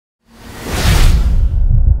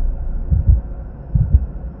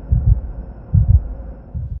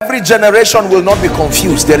Every generation will not be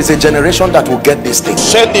confused. There is a generation that will get this thing.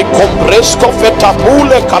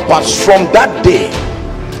 From that day,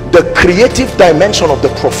 the creative dimension of the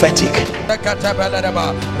prophetic,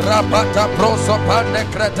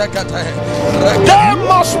 there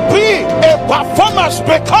must be a performance,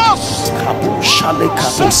 because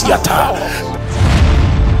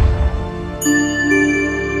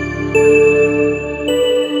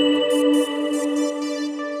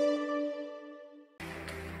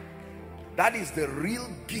that is the real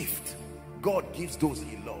gift God gives those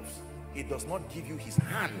he loves. He does not give you his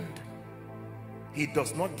hand. He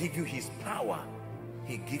does not give you his power.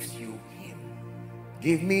 He gives you him.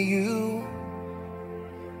 Give me you.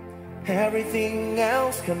 Everything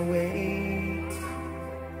else can wait.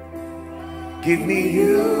 Give me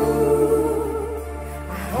you.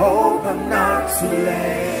 I hope I'm not too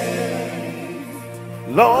late.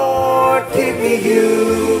 Lord, give me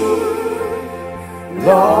you.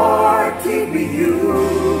 Lord, give me you.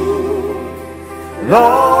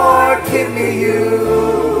 Lord, give me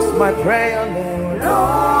you. It's my prayer, Lord.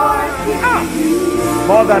 Lord, give me you.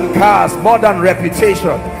 More than cars, more than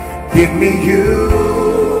reputation. Give me you.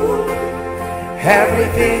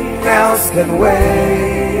 Everything else can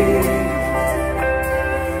wait.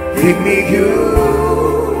 Give me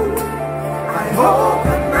you. I hope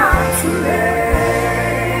I'm not too late.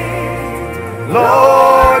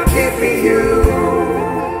 Lord, give me you.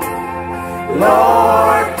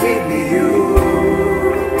 Lord, give me you.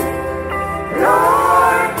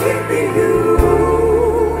 Lord, give me you.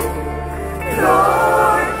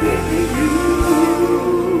 Lord, give me you.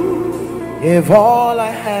 If all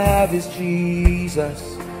I have is Jesus,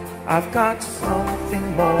 I've got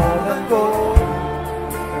something more than gold.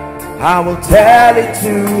 I will tell it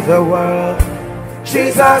to the world.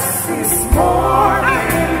 Jesus is more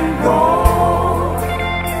than gold.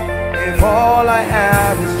 If all I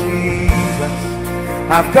have is Jesus,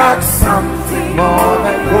 I've got something more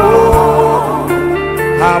than gold.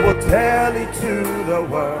 I will tell it to the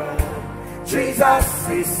world. Jesus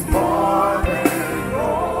is more than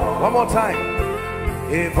gold. One more time.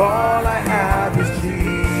 If all I have is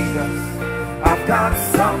Jesus, I've got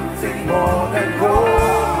something more than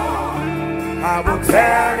gold. I will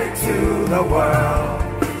tell it to the world.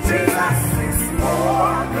 Jesus is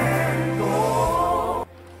more than gold.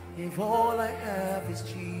 If all I have is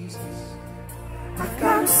Jesus, I've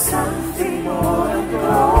got something more than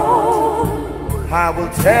gold. I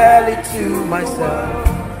will tell it to myself.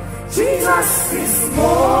 Jesus is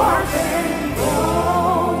more than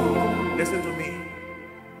gold. Listen to me.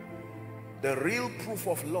 The real proof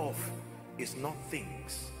of love is not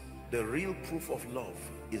things. The real proof of love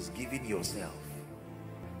is giving yourself.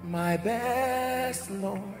 My best,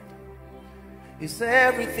 Lord, is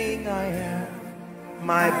everything I have.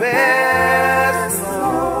 My best,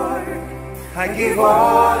 Lord, I give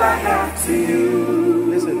all I have to you.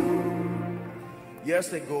 Listen,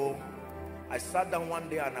 years ago, I sat down one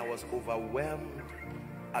day and I was overwhelmed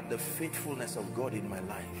at the faithfulness of God in my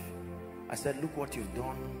life. I said, look what you've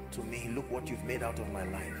done to me. Look what you've made out of my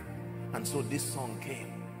life. And so this song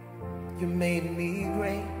came. You made me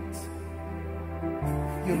great.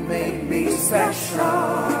 You made me special.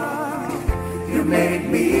 You made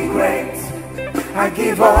me great. I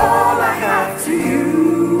give all I have to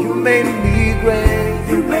you. You made me great.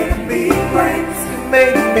 You made me great. You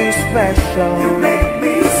made me special. You made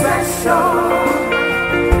me special.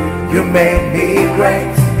 You made me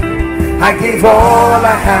great. I give all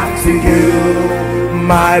I have to you.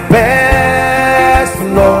 My best,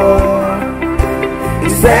 Lord,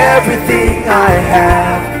 is everything I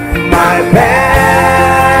have. My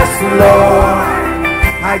best, Lord,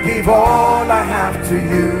 I give all I have to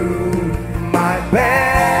you. My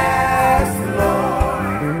best,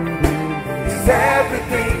 Lord, is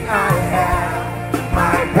everything I have.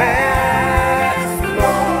 My best,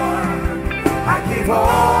 Lord, I give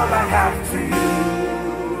all I have to you.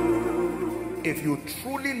 If you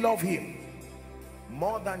truly love him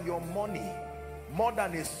more than your money, more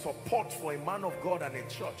than a support for a man of God and a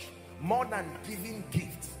church, more than giving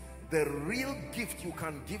gifts, the real gift you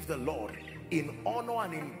can give the Lord in honor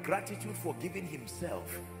and in gratitude for giving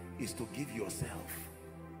himself is to give yourself.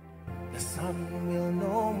 The sun will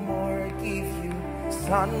no more give you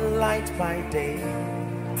sunlight by day.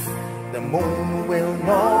 The moon will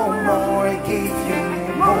no more give you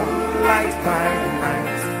moonlight by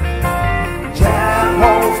night.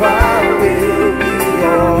 Jehovah will be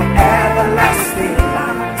your everlasting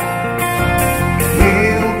light.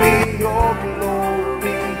 He'll be your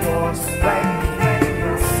glory, your strength and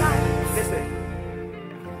your sight. Listen,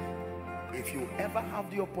 if you ever have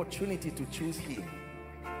the opportunity to choose him,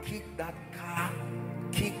 keep that car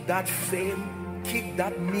kick that fame, kick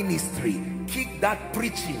that ministry, kick that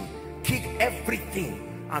preaching, kick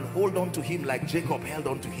everything, and hold on to him like Jacob held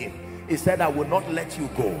on to him. He said, I will not let you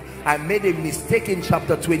go. I made a mistake in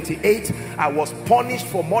chapter 28. I was punished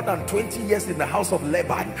for more than 20 years in the house of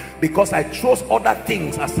Laban because I chose other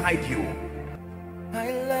things aside you.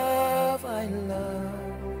 I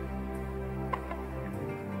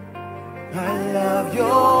love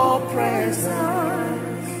your presence.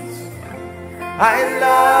 I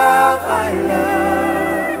love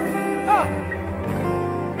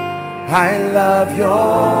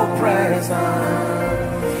your presence.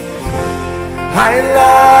 I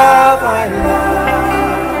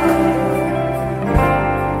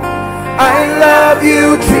love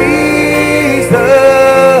you, Jesus.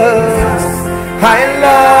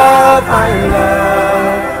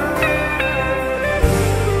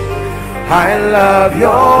 I love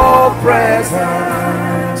your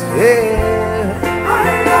presence. Yeah.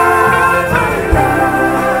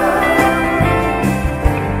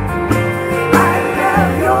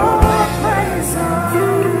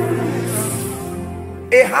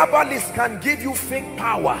 A herbalist can give you fake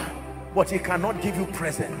power, but he cannot give you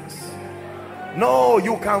presence. No,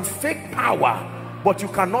 you can fake power, but you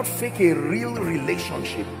cannot fake a real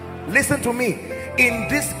relationship. Listen to me. In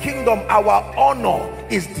this kingdom, our honor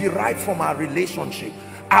is derived from our relationship.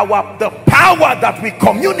 The power that we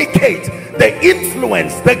communicate, the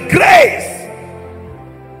influence, the grace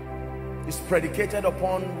is predicated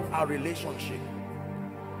upon our relationship.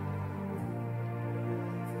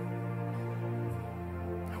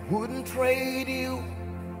 Wouldn't trade you.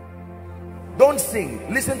 Don't sing.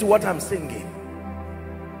 Listen to what I'm singing.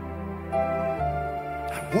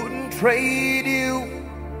 I wouldn't trade you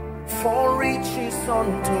for riches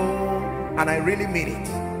untold. And I really mean it.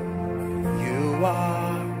 You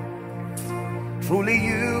are, truly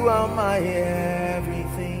you are my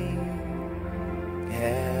everything.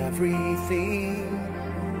 Everything.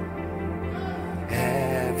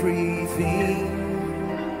 Everything.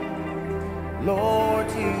 Lord,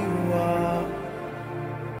 you are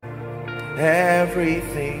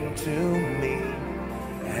everything to me.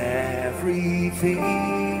 Everything.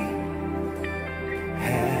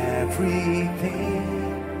 Everything.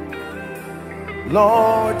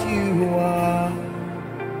 Lord, you are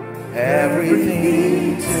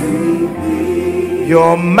everything to me.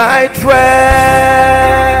 You're my treasure,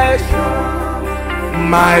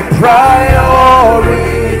 my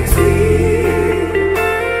priority.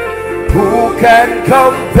 Who can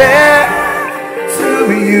compare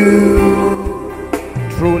to you?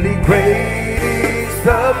 Truly great is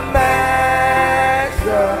the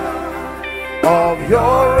measure of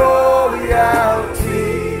your royalty.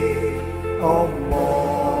 Oh,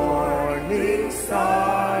 morning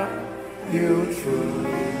star, you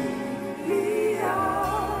truly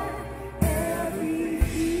are everything.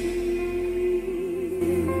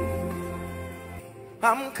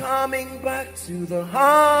 I'm coming back to the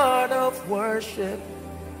heart of worship,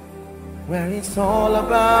 where it's all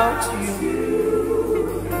about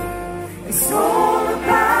you. It's all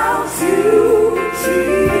about you,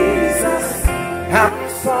 Jesus. I'm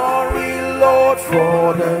sorry, Lord,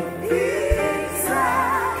 for the things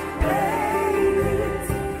I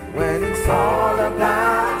made. When it's all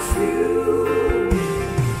about you,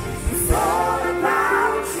 it's all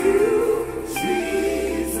about you,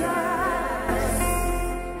 Jesus.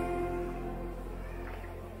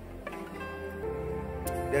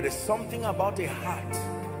 There is something about a heart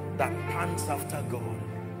that pants after God.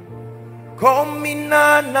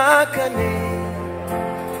 Komina nakane,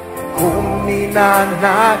 komina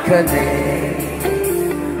nakane,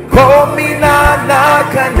 komina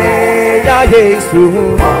nakane, ya Yesu,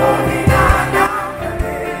 komina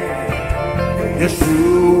nakane,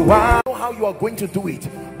 Yeshua. I don't know how you are going to do it,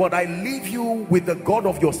 but I leave you with the God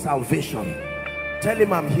of your salvation. Tell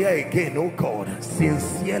him, I'm here again, oh God,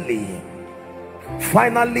 sincerely.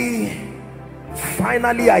 Finally,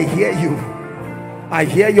 I hear you. I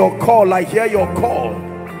hear your call. I hear your call.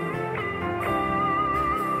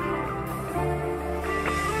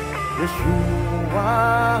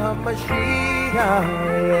 Yeshua Mashiach.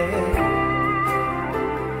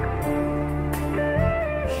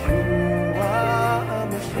 Yeshua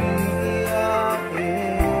Mashiach.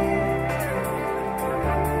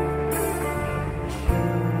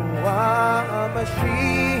 Yeshua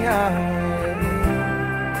Mashiach.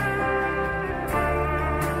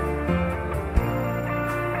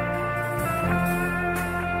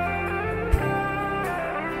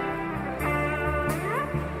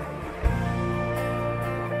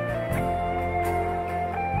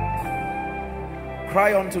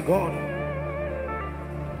 Cry unto God.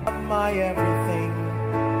 My everything.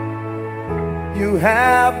 You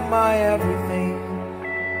have my everything.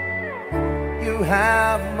 You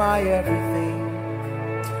have my everything.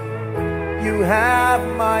 You have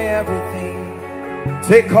my everything.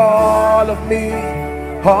 Take all of me,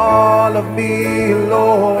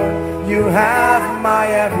 Lord. You have my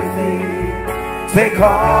everything. Take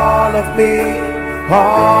all of me,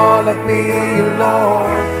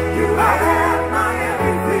 Lord. You have my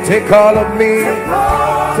everything. Take all of me,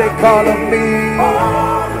 take all of me, Lord.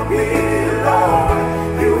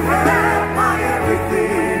 You have my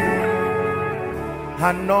everything.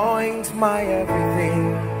 Anoint my everything.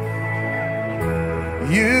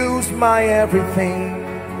 Use my everything.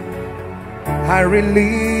 I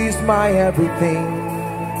release my everything.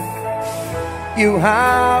 You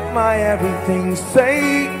have my everything.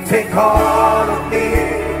 Say, take all of me,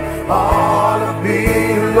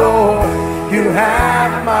 Lord. You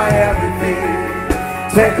have my everything.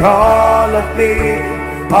 Take all of me,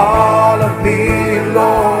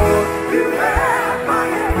 Lord. You have my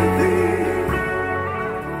everything.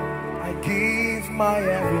 I give my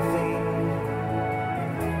everything.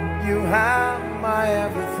 You have my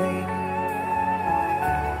everything.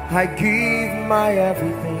 I give my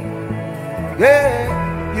everything.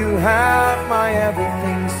 Yeah, you have my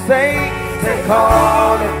everything. Say, take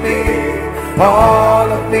all of me,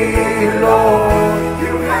 Lord.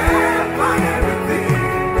 You have my everything.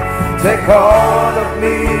 Take all of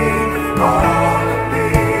me, Lord.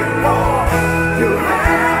 You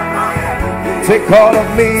have my everything. Take all of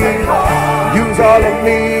me, use all of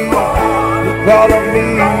me, all of me,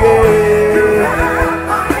 yeah.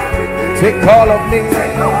 Take all of me,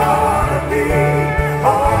 Lord.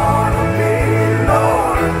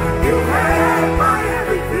 You have my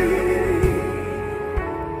everything.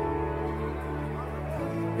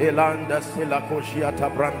 Elanda silakoshia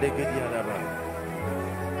brande gidiadaba.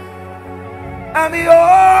 I'm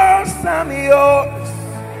yours, I'm yours,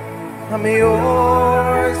 I'm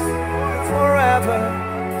yours forever.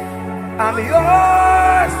 I'm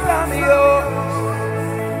yours, I'm yours,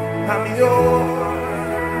 I'm yours.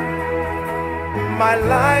 My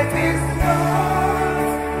life is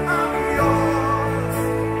yours,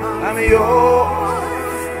 I'm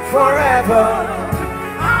yours forever.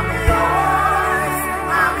 I'm yours,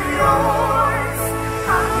 I'm yours,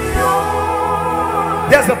 I'm yours.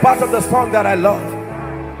 There's a part of the song that I love.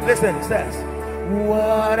 Listen, it says,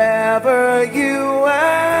 whatever you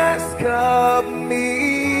ask of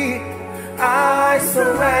me, I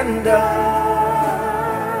surrender.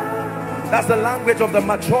 That's the language of the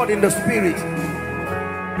matured in the spirit.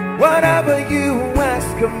 Whatever you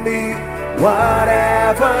ask of me,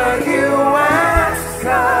 whatever you ask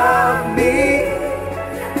of me,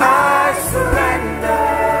 I surrender.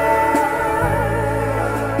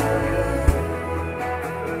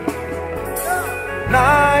 I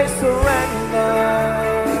surrender.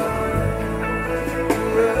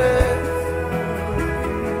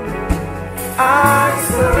 I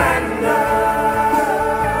surrender.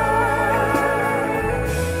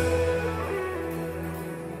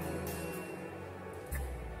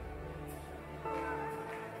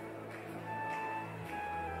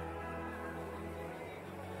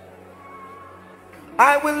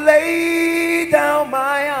 I will lay down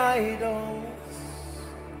my idols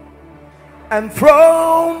and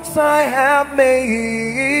thrones I have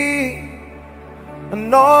made,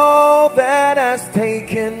 and all that has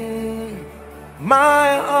taken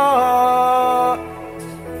my heart.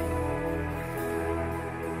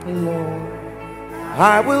 Lord,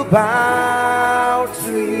 I will bow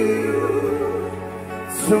to you,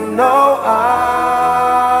 to no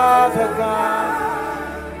other God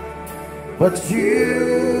but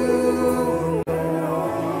you,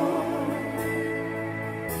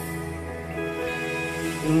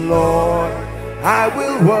 Lord. I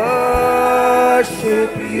will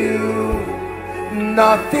worship you,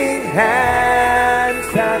 nothing hands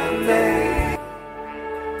have made.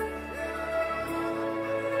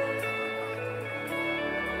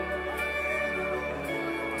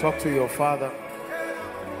 Talk to your Father.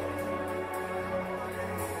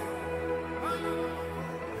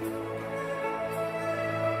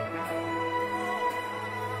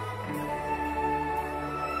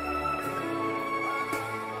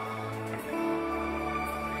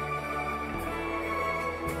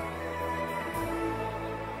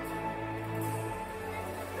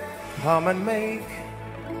 Come and make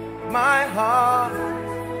my heart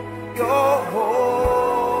your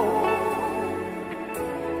home.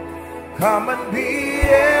 Come and be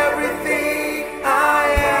everything I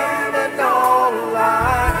am and all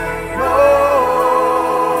I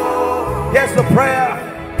know. Here's the prayer.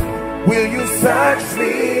 Will you search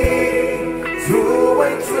me through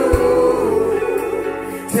and through?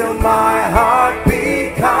 till my heart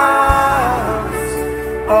becomes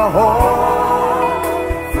a home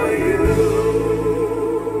for you.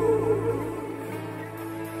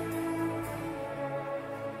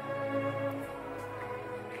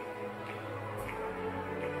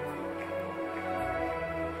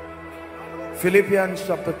 Philippians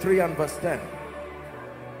chapter 3 and verse 10.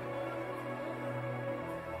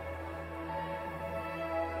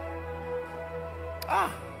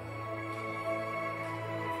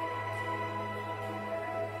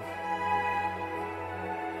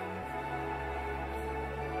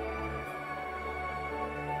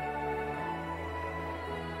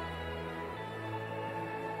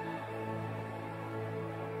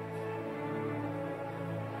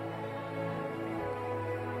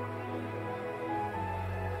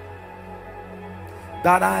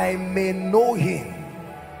 That I may know him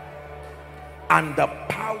and the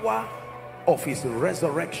power of his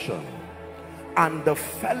resurrection and the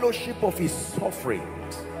fellowship of his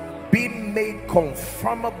sufferings, being made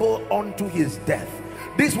conformable unto his death.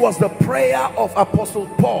 This was the prayer of Apostle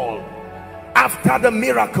Paul after the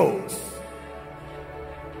miracles,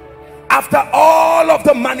 after all of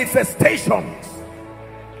the manifestations.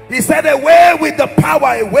 He said, away with the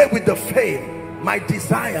power, away with the fame. My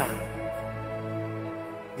desire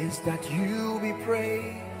is that you be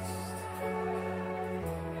praised,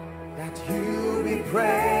 that you be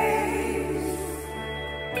praised,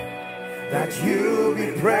 that you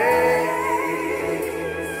be praised.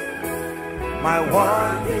 My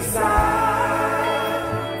one desire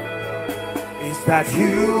is that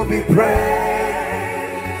you be praised,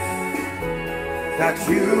 that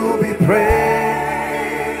you be praised,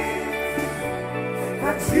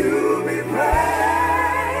 that you be praised.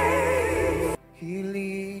 He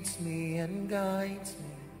leads me and guides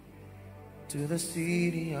me to the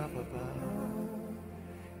city up above.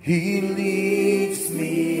 He leads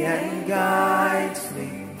me and guides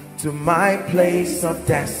me to my place of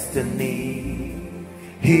destiny.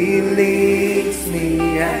 He leads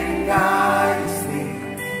me and guides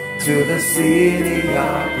me to the city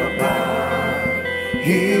up above.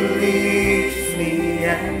 He leads me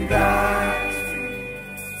and guides me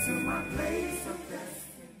to my place of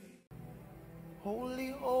destiny. Holy,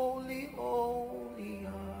 holy, holy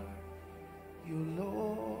are you,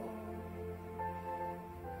 Lord.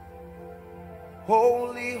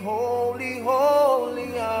 Holy, holy,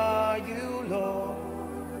 holy are you, Lord.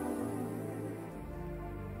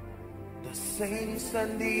 The saints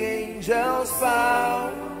and the angels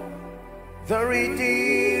bow, the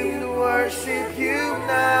redeemed worship you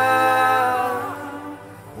now.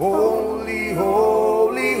 Holy,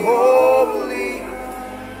 holy, holy,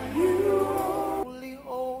 holy,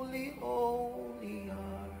 holy, holy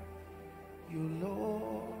are you,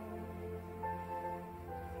 Lord.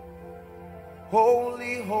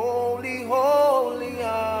 Holy, holy, holy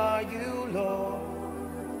are you, Lord.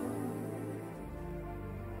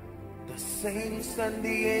 The saints and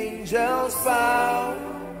the angels bow,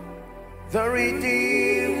 the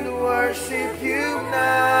redeemed worship you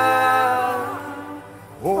now.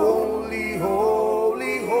 Holy,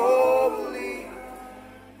 holy, holy.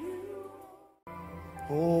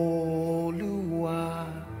 Olúwa,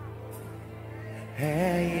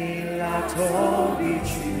 ẹ̀yin la tóbi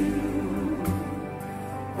jù.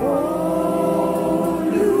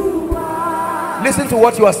 Listen to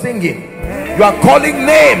what you are singing. You are calling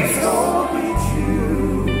names.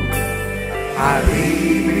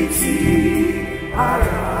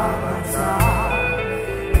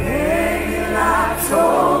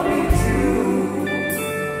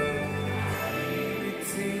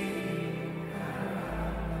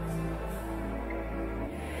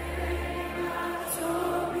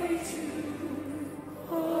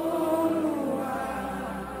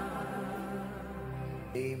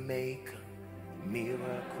 They make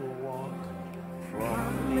miracle walk,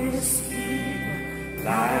 promise keep,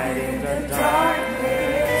 light in the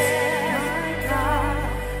darkness. My God,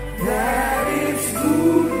 that is who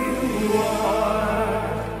you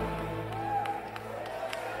are.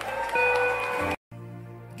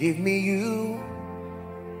 Give me you,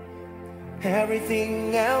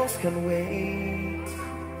 everything else can wait.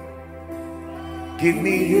 Give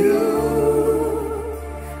me you,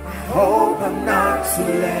 hope I'm not too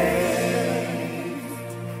late.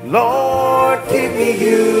 Lord, give me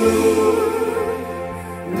you.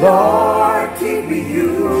 Lord, give me you.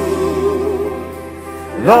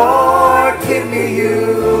 Lord, give me you.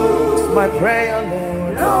 It's my prayer,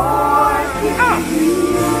 Lord. Lord, give me you.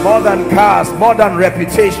 More than cars, more than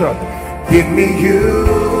reputation. Give me you.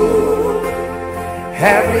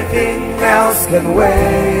 Everything else can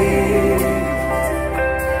wait.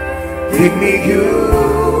 Give me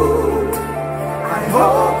you.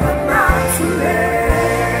 hope I'm not too late.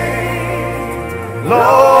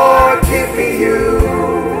 Lord, give me you.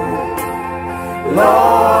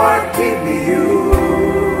 Lord, give me you.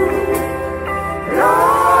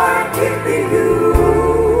 Lord, give me you.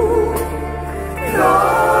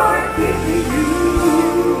 Lord, give me you.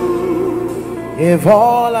 If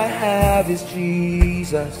all I have is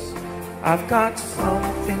Jesus, I've got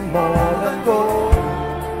something more than gold.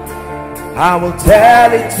 I will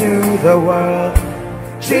tell it to the world.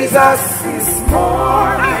 Jesus is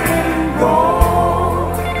more than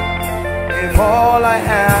gold. If all I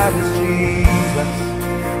have is Jesus,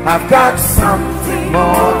 I've got something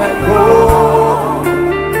more than gold.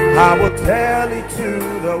 I will tell it to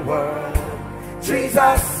the world.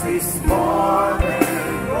 Jesus is more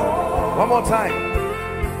than gold. One more time.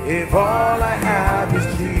 If all I have is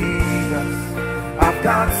Jesus, I've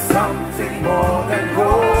got something more than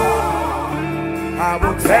gold. I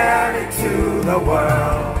will tell it to the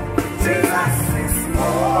world. Jesus is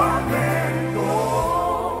more than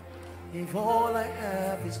gold. If all I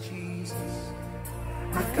have is Jesus,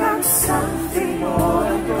 I've got something more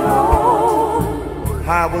than gold.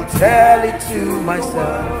 I will tell it to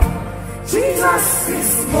myself. Jesus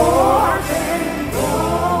is more than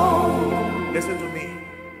gold. Listen to me.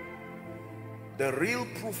 The real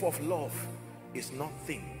proof of love is not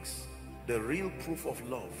things. The real proof of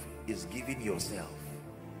love is giving yourself.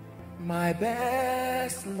 My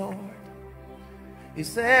best, Lord,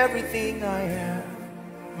 is everything I have.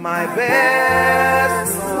 My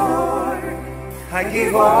best, Lord, I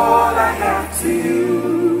give all I have to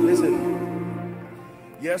you. Listen,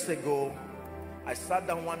 years ago, I sat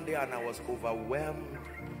down one day and I was overwhelmed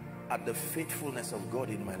at the faithfulness of God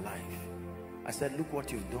in my life. I said, look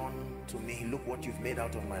what you've done to me. Look what you've made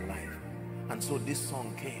out of my life. And so this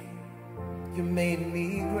song came. You made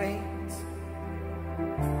me great.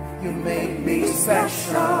 You made me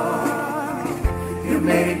special. You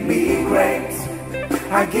made me great.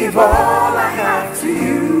 I give all I have to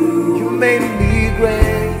you. You made me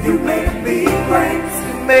great. You made me great.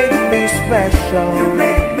 You made me special. You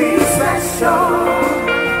made me special.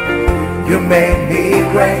 You made me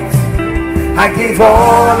great. I give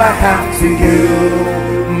all I have to you.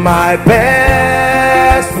 My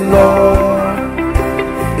best, Lord,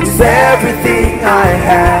 is everything I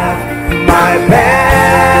have. My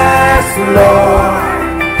best, Lord,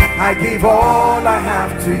 I give all I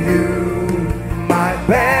have to you. My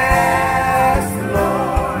best,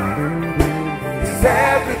 Lord, is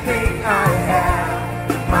everything I have.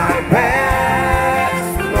 My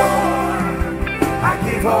best, Lord, I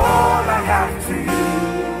give all I have to you.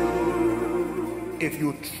 If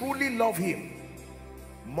you truly love him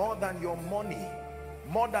more than your money,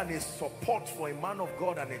 more than a support for a man of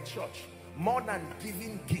God and a church, more than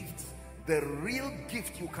giving gifts, the real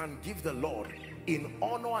gift you can give the Lord in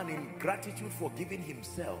honor and in gratitude for giving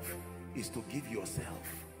himself is to give yourself.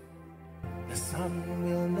 The sun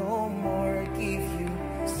will no more give you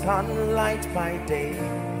sunlight by day.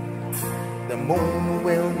 The moon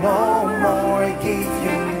will no more give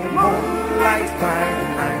you moonlight by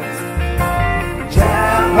night.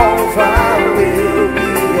 Jehovah will be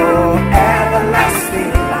your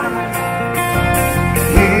everlasting light.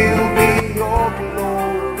 He'll be your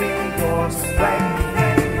glory, your strength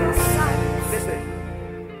and your sight. Listen,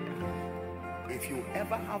 if you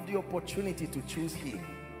ever have the opportunity to choose him,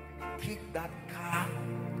 kick that car,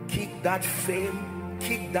 kick that fame,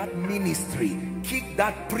 kick that ministry, kick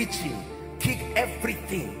that preaching, kick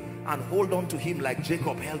everything and hold on to him like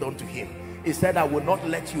Jacob held on to him. He said, I will not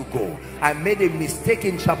let you go. I made a mistake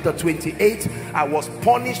in chapter 28. I was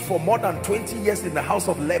punished for more than 20 years in the house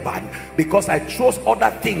of Laban because I chose other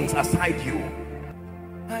things aside you.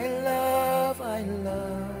 I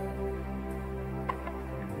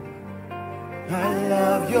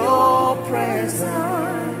love your presence.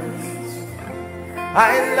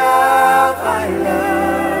 I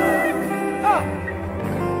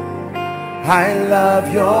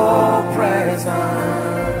love your presence.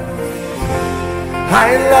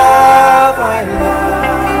 I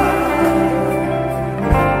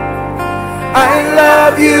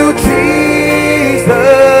love you, Jesus.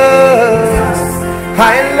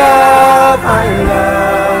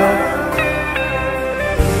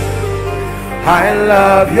 I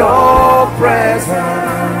love your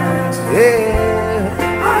presence. Yeah.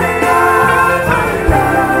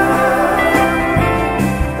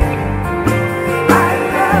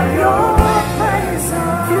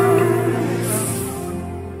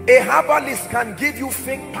 A herbalist can give you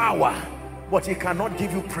fake power, but he cannot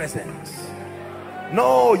give you presence.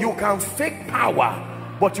 No, you can fake power,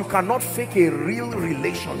 but you cannot fake a real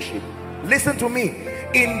relationship. Listen to me.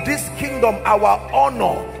 In this kingdom, our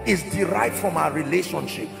honor is derived from our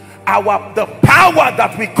relationship. The power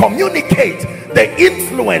that we communicate, the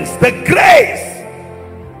influence, the grace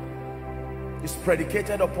is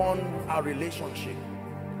predicated upon our relationship.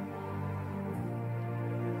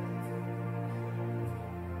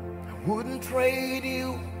 I wouldn't trade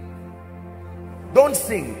you. Don't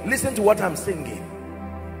sing. Listen to what I'm singing.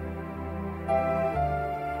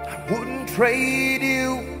 I wouldn't trade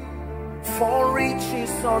you for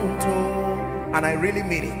riches untold. And I really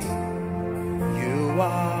mean it. You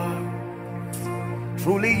are,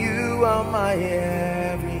 truly you are my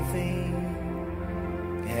everything.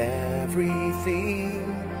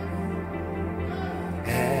 Everything.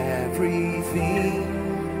 Everything.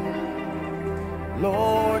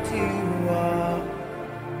 Lord, you are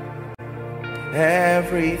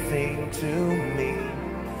everything to me.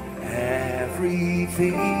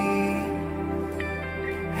 Everything.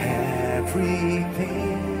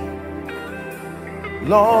 Everything.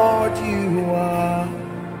 Lord, you are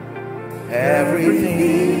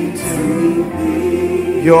everything to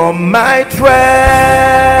me. You're my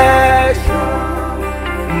treasure,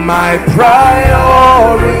 my priority.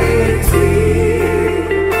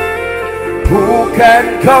 Who can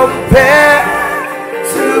compare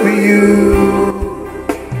to you?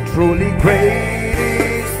 Truly great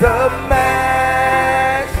is the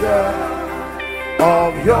measure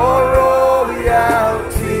of your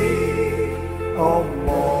royalty, oh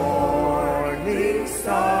morning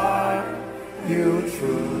star, you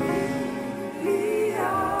truly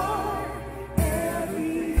are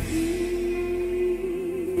everything.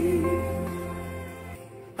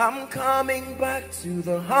 I'm coming back to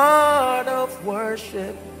the heart of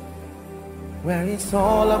worship, where it's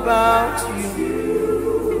all about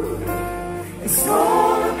you. It's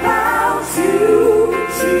all about you,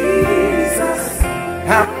 Jesus.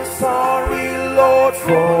 I'm sorry, Lord,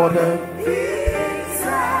 for the things I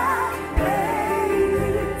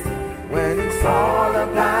made. When it's all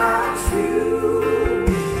about you,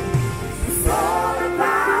 it's all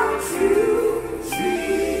about you,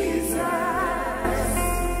 Jesus.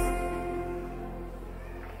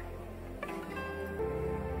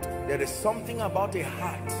 There is something about a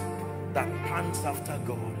heart that pants after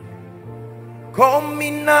God.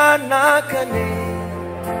 Komina nakane,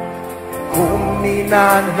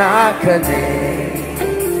 komina nakane,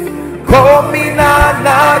 komina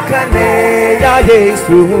nakane, ya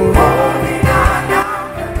Yesu, komina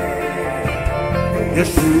nakane,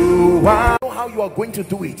 Yeshua. I don't know how you are going to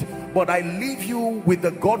do it, but I leave you with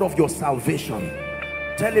the God of your salvation.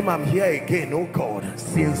 Tell him, I'm here again, oh God,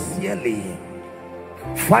 sincerely.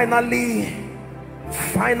 Finally,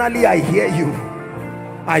 I hear you.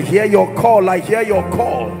 I hear your call. I hear your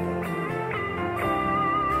call.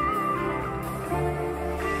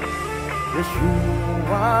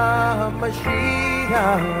 Yeshua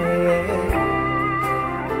Mashiach.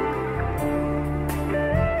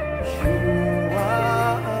 Yeshua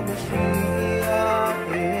Mashiach.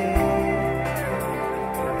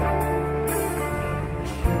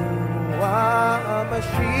 Yeshua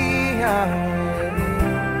Mashiach.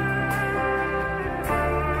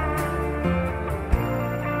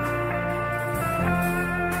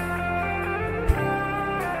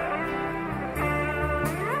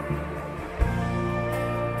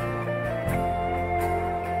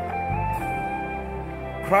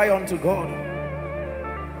 Cry unto God.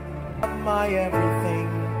 My everything.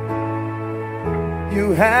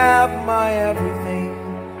 You have my everything.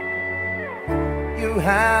 You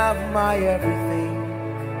have my everything.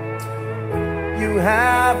 You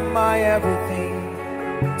have my everything.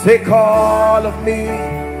 Take all of me,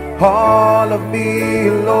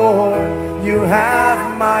 Lord. You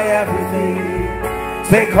have my everything.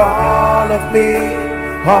 Take all of me,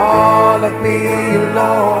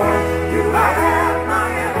 Lord. You have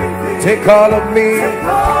take all of me,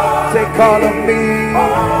 take all of me,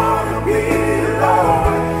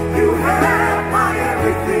 Lord. You have my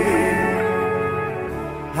everything.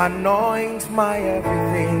 Anoint my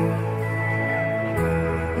everything.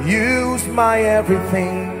 Use my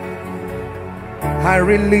everything. I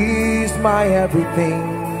release my everything.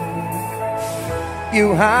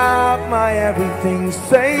 You have my everything.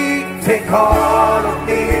 Say, take all of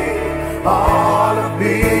me,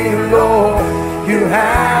 Lord. You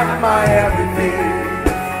have my everything.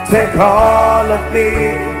 Take all of me,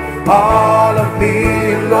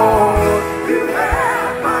 Lord. You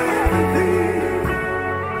have my everything.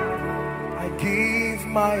 I give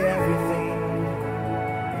my everything.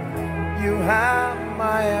 You have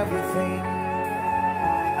my everything.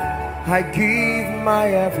 I give my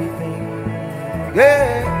everything.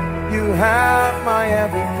 Yeah, You have my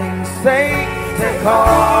everything. Say, take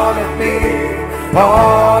all of me,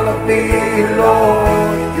 Lord.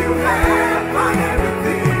 You have my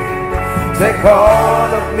everything. Take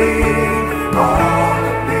all of me, Lord.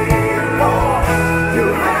 You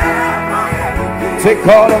have my everything. Take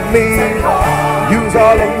all of me, use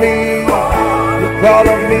all of me, look all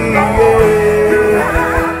of me, yeah.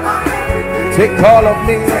 Take all of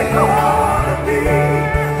me, Lord.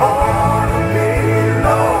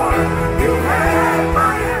 You have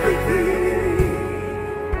my everything.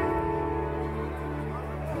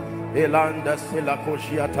 Elanda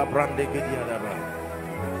Silakoshia Brande Gidiadaba.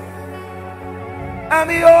 I'm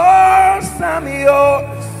yours, I'm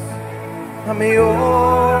yours, I'm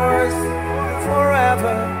yours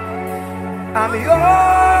forever. I'm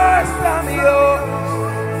yours, I'm yours,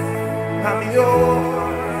 I'm yours.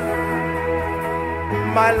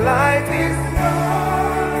 My life is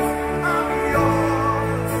yours,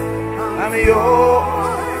 I'm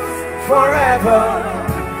yours forever.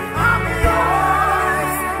 I'm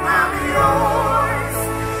yours, I'm yours,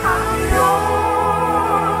 I'm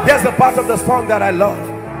yours. Here's the part of the song that I love.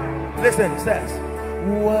 Listen, it says,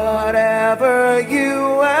 whatever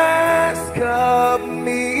you ask of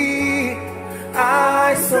me,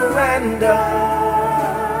 I surrender.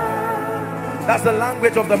 That's the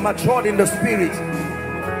language of the matured in the spirit.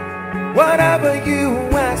 Whatever you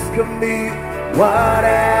ask of me,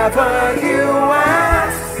 whatever you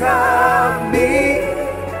ask of me,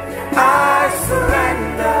 I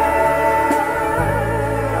surrender.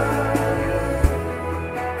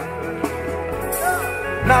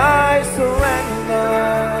 I surrender.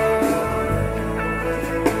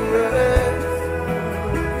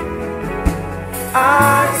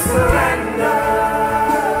 I surrender.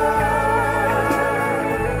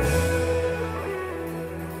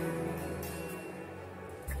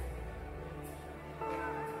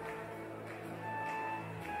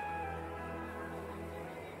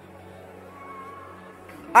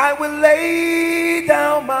 I will lay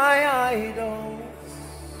down my idols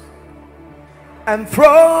and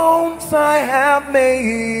thrones I have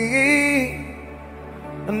made,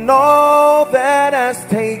 and all that has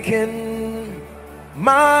taken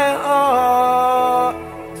my heart.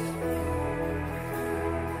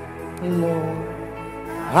 Lord,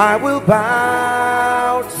 I will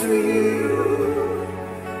bow to you,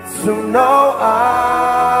 to no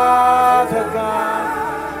other God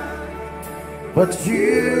but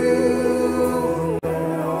you,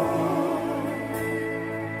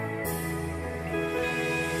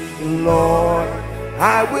 Lord.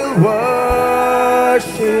 I will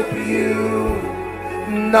worship you,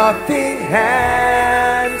 nothing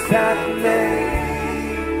hands have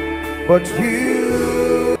made but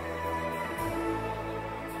you.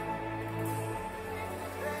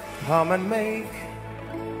 Come and make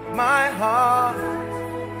my heart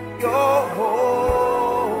your home.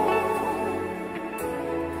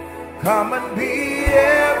 Come and be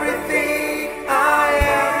everything I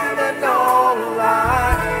am and all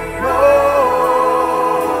I know.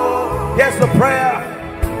 Here's the prayer.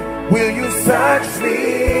 Will you search me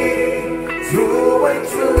through and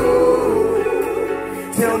through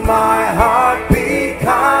till my heart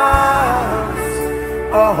becomes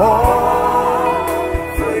a home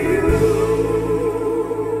for you?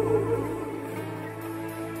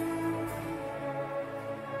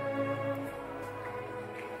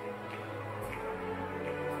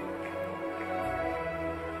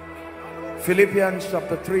 Philippians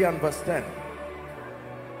chapter 3 and verse 10.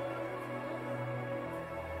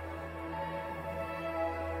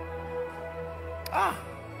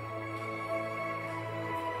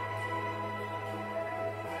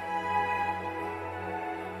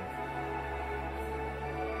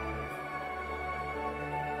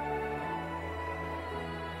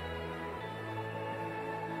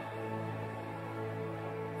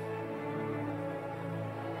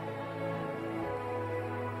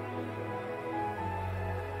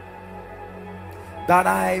 That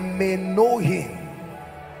I may know him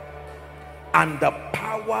and the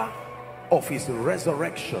power of his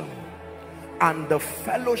resurrection and the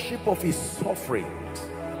fellowship of his sufferings,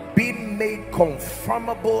 being made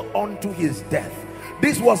conformable unto his death.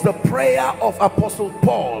 This was the prayer of Apostle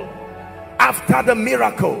Paul after the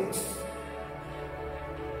miracles,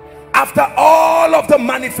 after all of the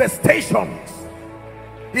manifestations.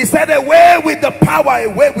 He said, away with the power,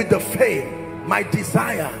 away with the fame. My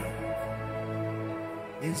desire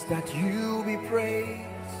is that you be praised,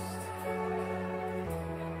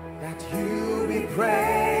 that you be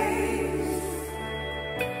praised,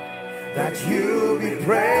 that you be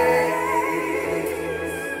praised.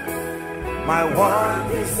 My one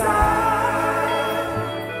desire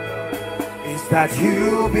that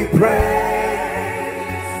you be praised,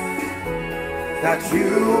 that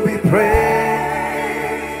you be praised,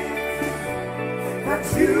 that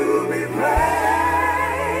you be praised.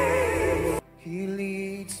 He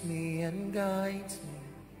leads me and guides me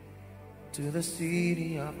to the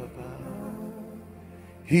city up above.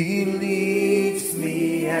 He leads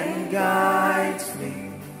me and guides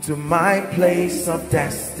me to my place of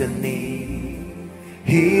destiny.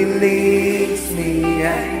 He leads me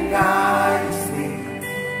and guides me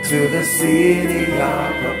to the city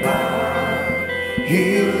up above.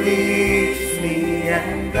 He leads me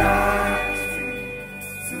and guides me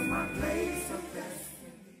to my place of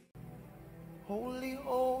destiny. Holy,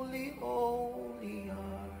 holy, holy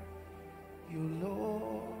are you,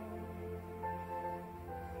 Lord.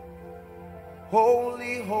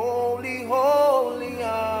 Holy, holy, holy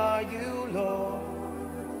are you, Lord.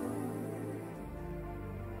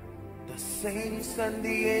 The saints and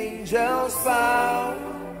the angels bow,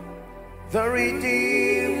 the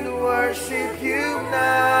redeemed worship you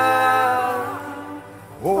now.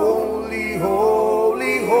 Holy,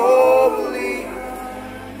 holy, holy,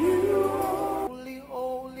 holy,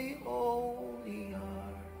 holy, holy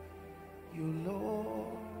are you,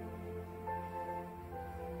 Lord.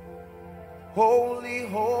 Holy,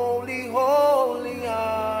 holy, holy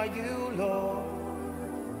are you, Lord.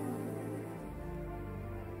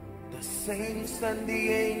 The saints and the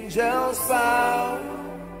angels bow,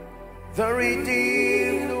 the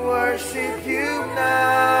redeemed worship you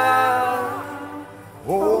now.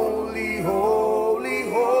 Holy, holy,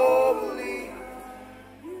 holy.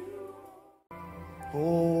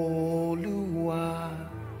 Olúwa,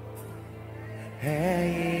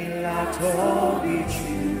 ẹ̀yin la tóbi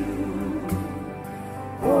jù.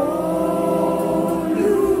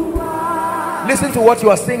 Listen to what you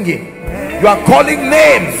are singing. You are calling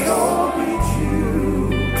names.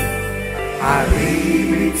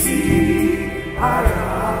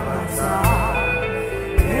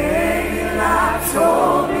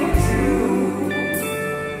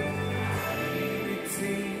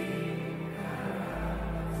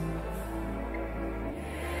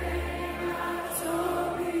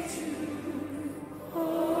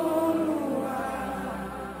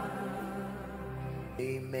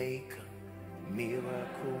 They make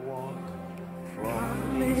miracle walk,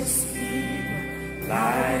 promise keeper,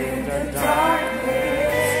 light in the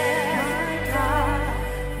darkness. My God,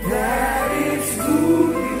 that is who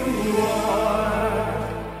you are.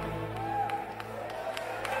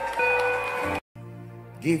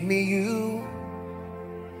 Give me you,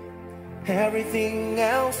 everything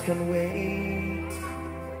else can wait.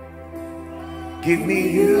 Give me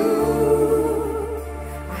you,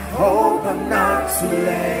 I hope I'm not too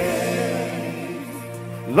late.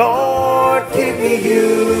 Lord, give me you.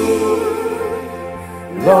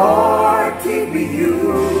 Lord, give me you.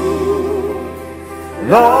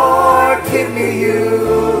 Lord, give me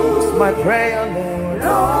you. It's my prayer, Lord.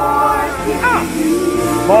 Lord, give me you.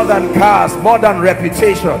 More than cars, more than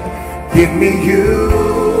reputation. Give me you.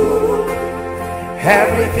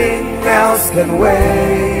 Everything else can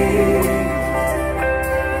wait.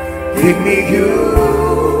 Give me you.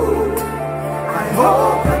 I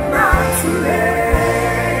hope I'm not too late.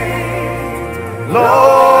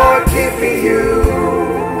 Lord, give me you.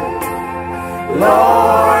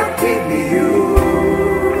 Lord, give me you.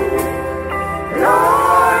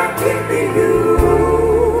 Lord, give me you.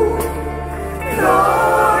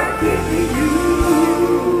 Lord, give me you.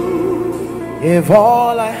 If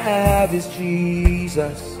all I have is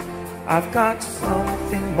Jesus, I've got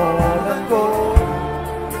something more than gold.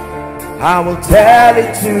 I will tell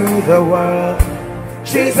it to the world.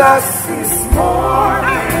 Jesus is more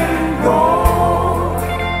than gold.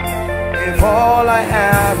 If all I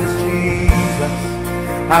have is Jesus,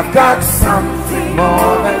 I've got something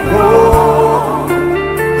more than gold.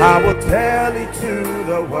 I will tell it to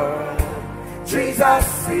the world. Jesus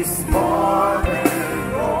is more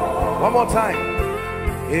than gold. One more time.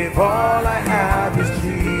 If all I have is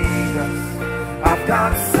Jesus, I've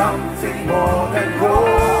got something more than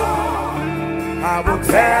gold. I will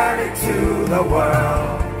tell it to the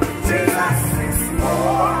world. Jesus is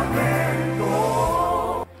more than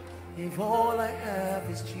gold. If all I have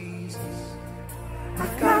is Jesus,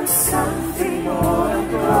 I've got something more than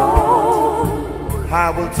gold. I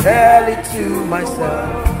will tell it to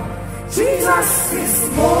myself. Jesus is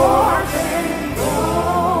more than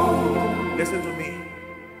gold. Listen to me.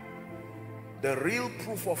 The real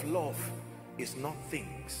proof of love is not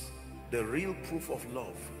things. The real proof of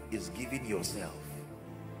love is giving yourself.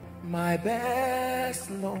 My best,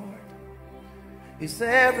 Lord, is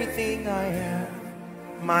everything I have.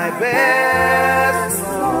 My best,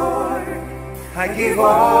 Lord, I give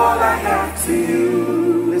all I have to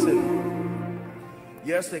you. Listen,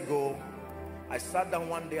 years ago, I sat down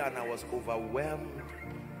one day and I was overwhelmed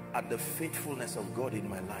at the faithfulness of God in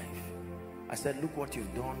my life. I said, look what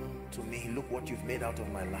you've done to me. Look what you've made out of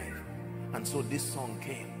my life. And so this song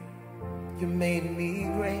came. You made me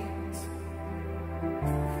great.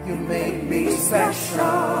 You made me special.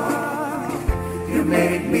 You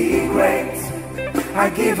made me great. I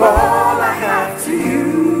give all I have to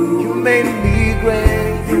you. You made me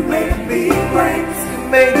great. You made me great. You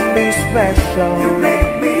made me special. You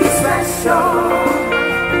made me special.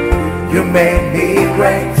 You made me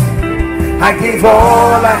great. I give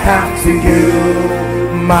all I have to you.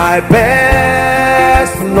 My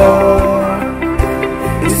best, Lord,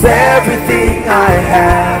 is everything I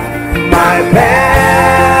have. My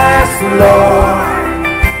best, Lord,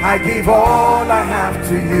 I give all I have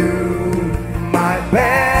to you. My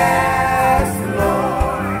best,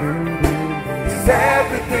 Lord, is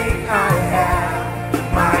everything I have.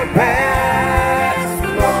 My best,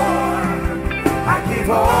 Lord, I give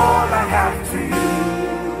all I have to you.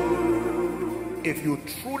 If you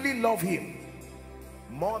truly love him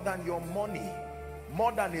more than your money,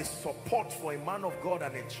 more than a support for a man of God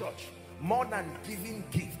and a church, more than giving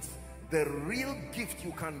gifts, the real gift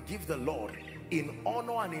you can give the Lord in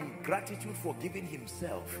honor and in gratitude for giving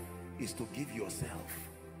himself is to give yourself.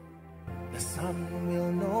 The sun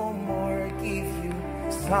will no more give you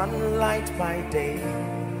sunlight by day.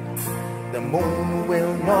 The moon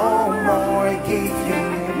will no more give you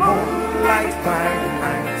moonlight by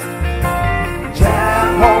night.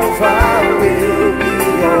 Jehovah will be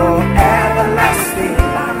your everlasting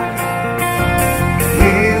light.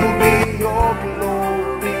 He'll be your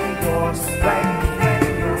glory, your strength and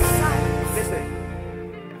your sight. Listen,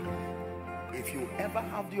 if you ever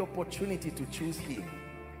have the opportunity to choose him,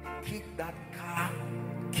 kick that car,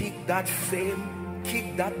 kick that fame,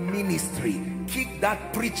 kick that ministry, kick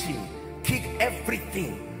that preaching, kick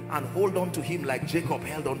everything and hold on to him like Jacob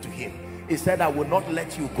held on to him. He said, I will not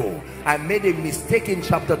let you go. I made a mistake in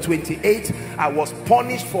chapter 28. I was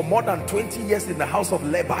punished for more than 20 years in the house of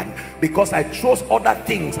Laban because I chose other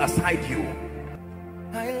things aside you.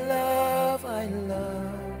 I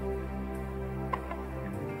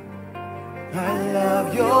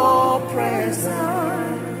love your presence.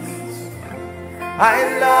 I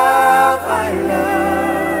love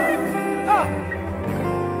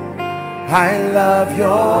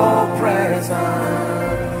your presence.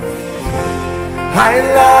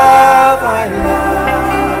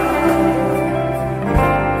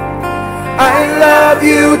 I love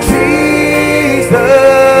you, Jesus.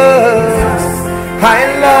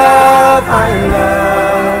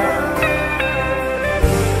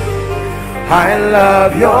 I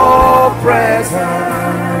love your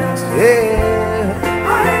presence. Yeah.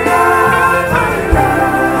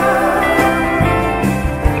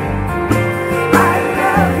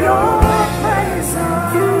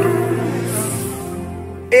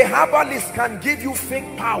 A herbalist can give you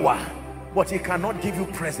fake power, but he cannot give you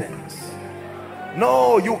presence.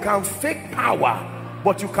 No, you can fake power,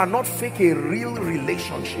 but you cannot fake a real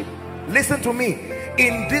relationship. Listen to me.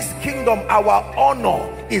 In this kingdom, our honor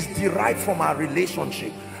is derived from our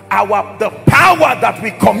relationship. The power that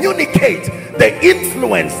we communicate, the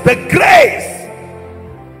influence, the grace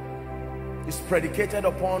is predicated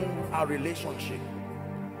upon our relationship.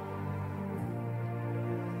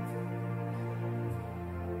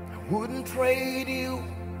 Wouldn't trade you.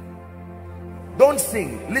 Don't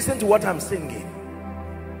sing. Listen to what I'm singing.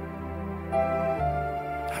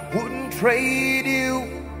 I wouldn't trade you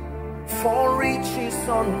for riches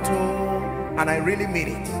untold. And I really mean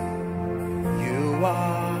it. You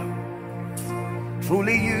are,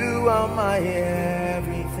 truly you are my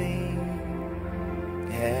everything.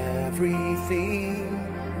 Everything.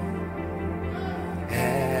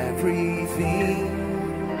 Everything.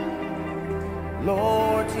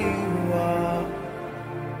 Lord, you are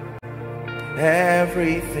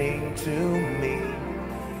everything to me.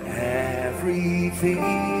 Everything.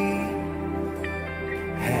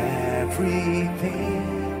 Everything.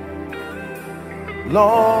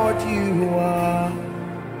 Lord, you are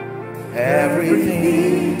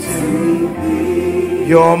everything to me.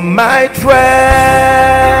 You're my treasure,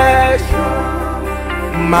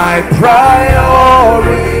 my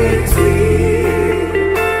priority.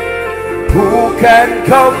 Who can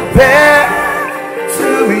compare to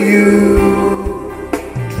you?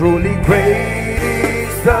 Truly great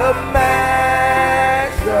is the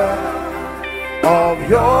measure of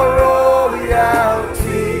your royalty.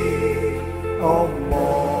 Oh,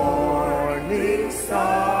 morning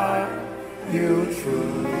star, you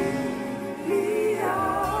truly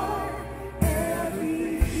are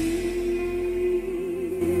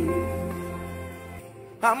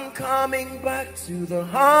I'm coming back to the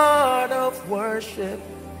heart of worship,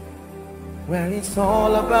 where it's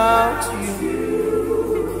all about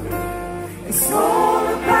you. It's all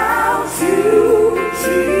about you,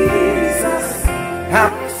 Jesus.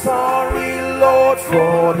 I'm sorry, Lord,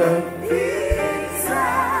 for the things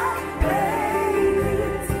I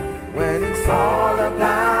made. When it's all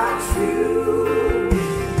about you,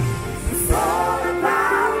 it's all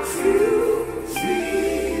about you,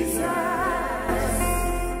 Jesus.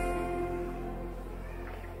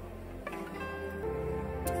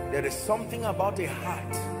 There is something about a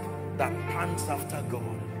heart that pants after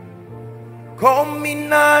God.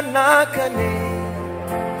 Komina nakane,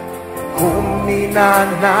 komina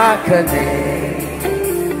nakane,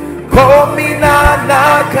 komina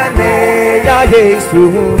nakane, ya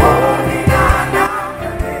Yesu, komina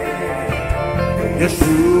nakane,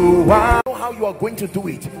 Yeshua. I don't know how you are going to do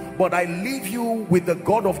it, but I leave you with the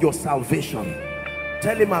God of your salvation.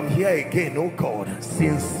 Tell him, I'm here again, oh God,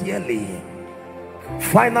 sincerely.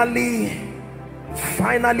 Finally,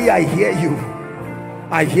 I hear you.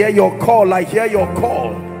 I hear your call. I hear your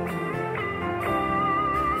call.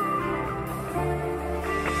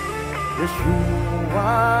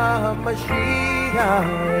 Yeshua Mashiach,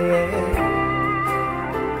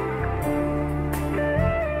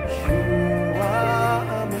 Yeshua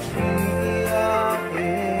Mashiach,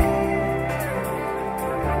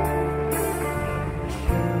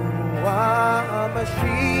 Yeshua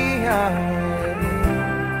Mashiach.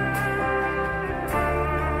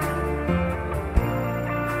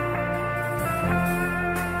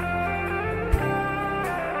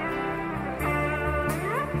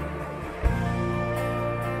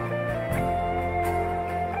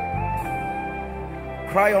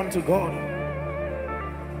 Cry unto God.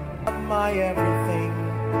 My everything.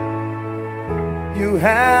 You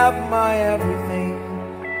have my everything.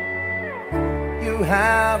 You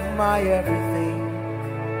have my everything.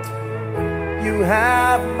 You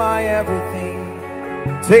have my everything.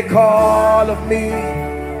 Take all of me,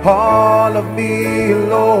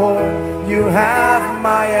 Lord. You have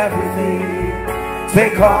my everything.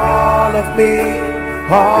 Take all of me,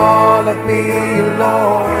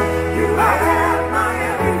 Lord. You have.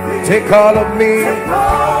 Take all of me, take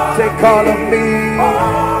all of me,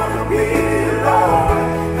 Lord.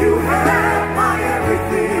 You have my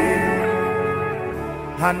everything.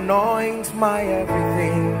 Anoint my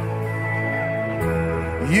everything.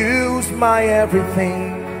 Use my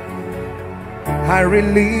everything. I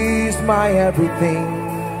release my everything.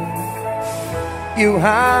 You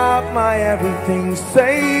have my everything.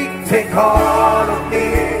 Say, take all of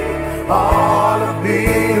me,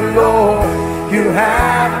 Lord. You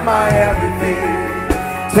have my everything.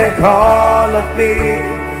 Take all of me,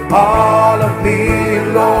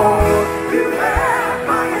 Lord. You have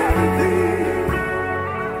my everything.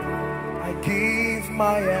 I give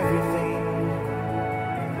my everything.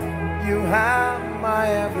 You have my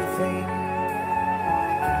everything.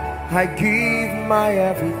 I give my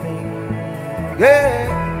everything. Yeah,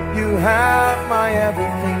 you have my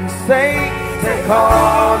everything. Say, take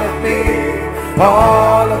all of me,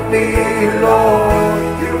 Lord.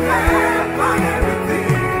 You have my everything.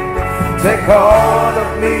 Take all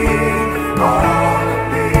of me, Lord.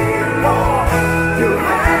 You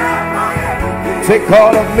have my everything. Take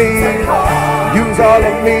all of me, use all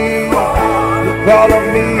of me, use all of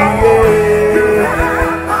me, yeah.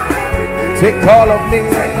 Take all of me,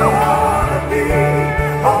 Lord.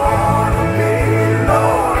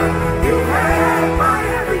 You have my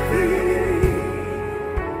everything.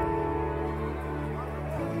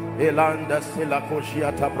 Elanda sila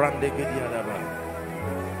koshiata brande gidiadaba.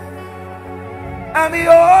 I'm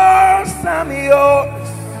yours, I'm yours,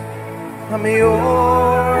 I'm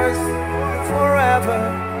yours forever.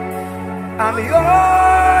 I'm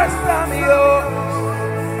yours, I'm yours,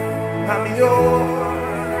 I'm yours.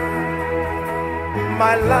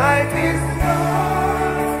 My life is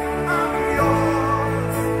yours,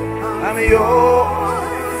 I'm yours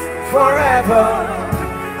forever.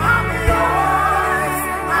 I'm yours,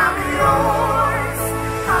 I'm yours,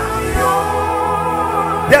 I'm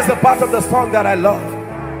yours. There's a part of the song that I love.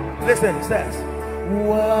 Listen, it says,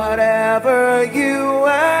 whatever you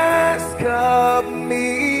ask of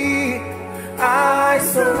me, I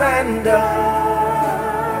surrender.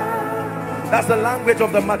 That's the language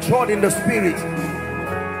of the matured in the spirit.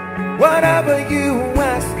 Whatever you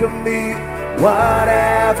ask of me,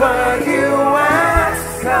 whatever you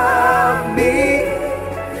ask of me,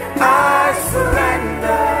 I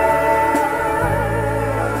surrender.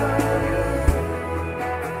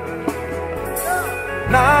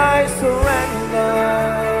 I surrender.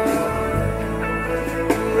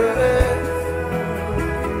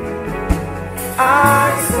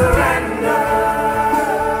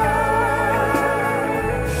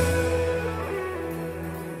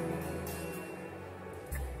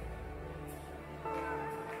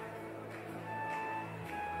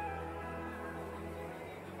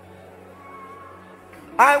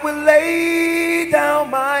 will lay down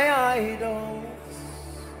my idols,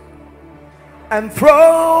 and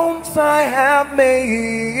thrones I have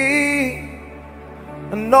made,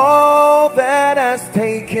 and all that has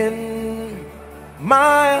taken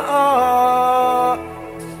my heart.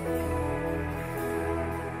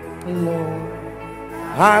 Lord,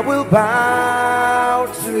 I will bow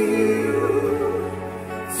to you,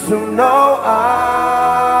 to no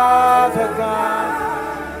other God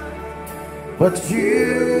but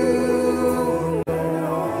you,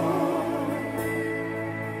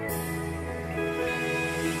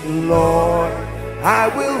 Lord. I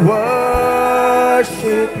will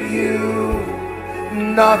worship you,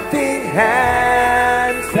 nothing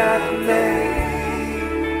hands have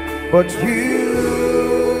made but you.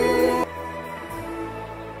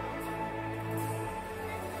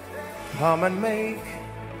 Come and make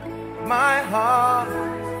my heart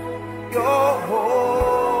your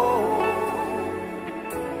home.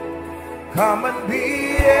 Come and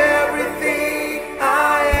be everything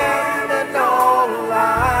I am and all I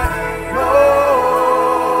know.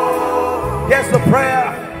 Here's the prayer.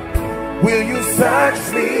 Will you search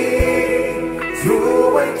me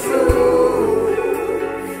through and through,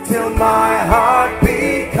 till my heart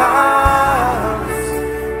becomes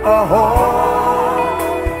a home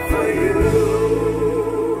for you?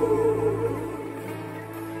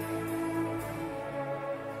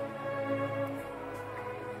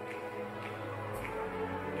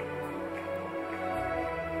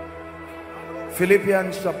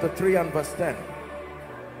 Philippians chapter 3 and verse 10.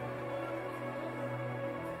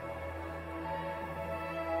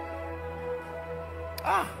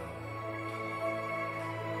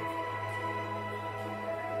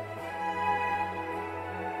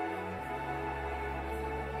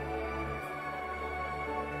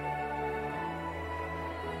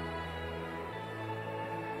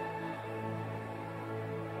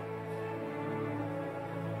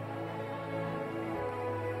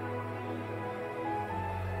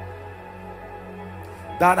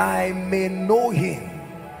 That I may know him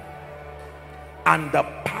and the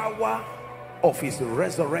power of his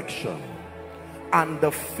resurrection and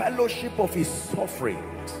the fellowship of his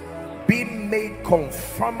sufferings, being made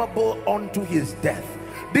conformable unto his death.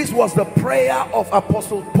 This was the prayer of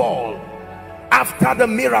Apostle Paul after the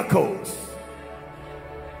miracles,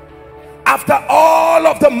 after all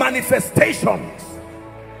of the manifestations.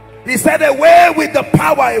 He said, away with the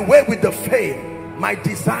power, away with the fame. My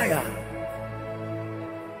desire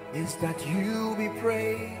is that you be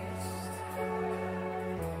praised,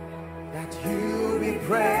 that you be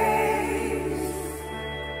praised,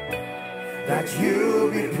 that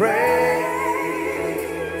you be praised.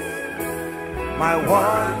 My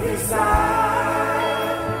one desire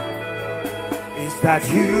is that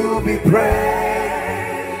you be praised,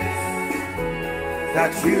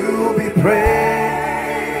 that you be praised,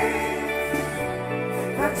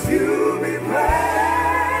 that you be praised.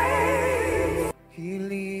 He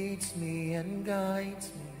leads me and guides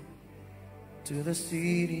me to the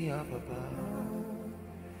city of above.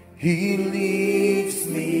 He leads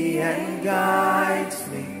me and guides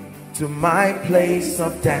me to my place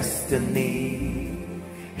of destiny.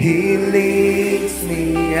 He leads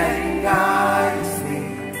me and guides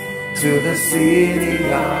me to the city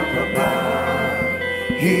of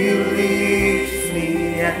above. He leads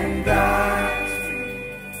me and guides me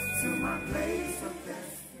to my place of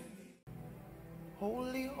destiny.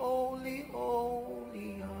 Holy, holy,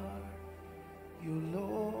 holy are you,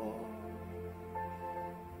 Lord.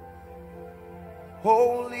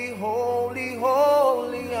 Holy, holy,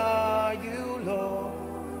 holy are you, Lord.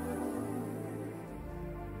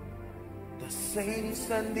 The saints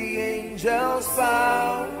and the angels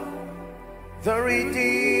bow, the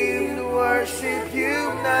redeemed worship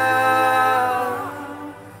you now.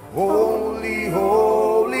 Holy,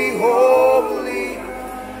 holy, holy,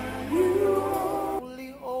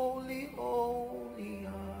 holy, holy, holy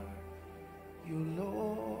are you,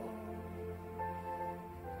 Lord.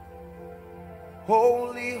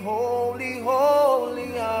 Holy, holy,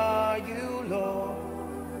 holy are you, Lord.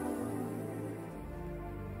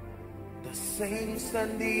 The saints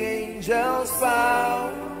and the angels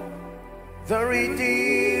bow, the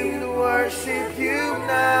redeemed worship you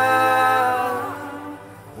now.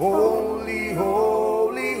 Holy,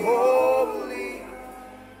 holy, holy.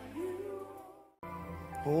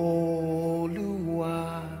 Olúwa,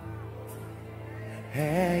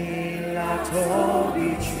 ẹ̀yin la tóbi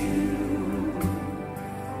jù.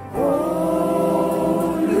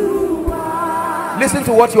 Listen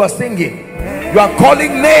to what you are singing. You are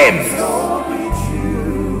calling names.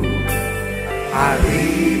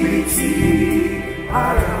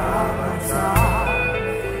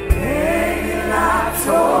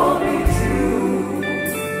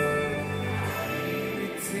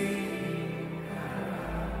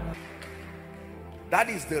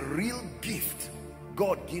 is the real gift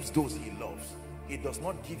God gives those he loves. He does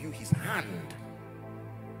not give you his hand.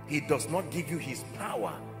 He does not give you his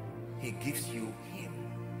power. He gives you him.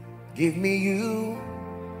 Give me you.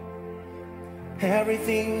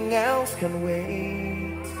 Everything else can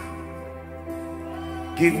wait.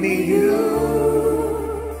 Give me you.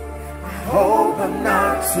 I hope I'm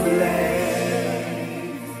not too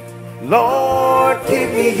late. Lord,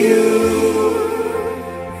 give me you.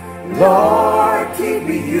 Lord, give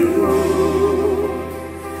me you.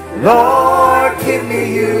 Lord, give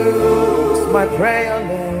me you. It's my prayer,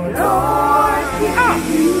 Lord. Lord, give me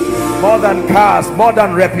you. More than cars, more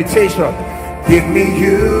than reputation. Give me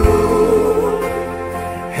you.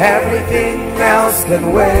 Everything else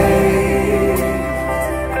can wait.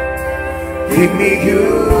 Give me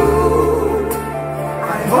you.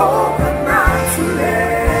 I hope I'm not too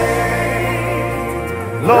late.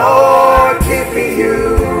 Lord, give me you.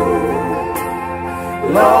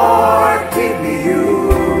 Lord, give me you.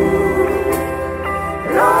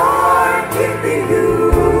 Lord, give me you.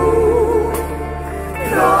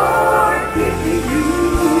 Lord, give me you.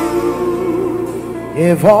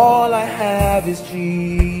 If all I have is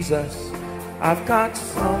Jesus, I've got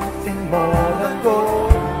something more than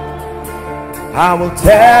gold. I will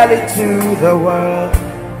tell it to the world.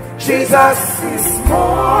 Jesus is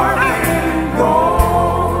more than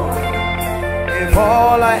gold. If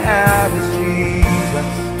all I have is Jesus,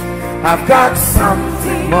 I've got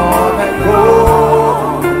something more than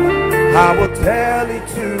gold. I will tell it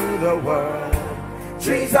to the world.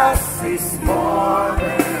 Jesus is more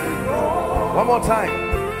than gold. One more time.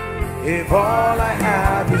 If all I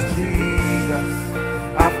have is Jesus,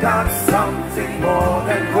 I've got something more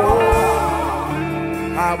than gold.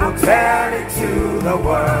 I will tell it to the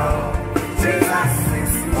world. Jesus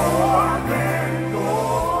is more than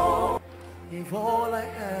gold. If all I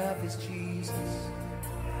have is Jesus,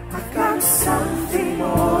 I've got something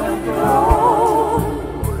more than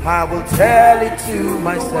gold. I will tell it to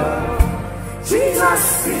myself.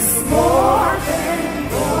 Jesus is more than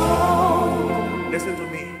gold. Listen to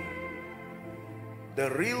me. The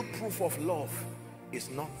real proof of love is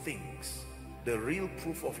not things. The real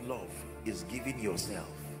proof of love is giving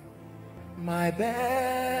yourself. My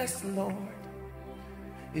best, Lord,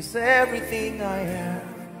 is everything I have.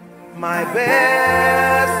 My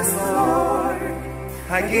best, Lord,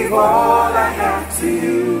 I give all I have to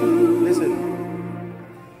you. Listen,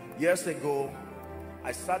 years ago,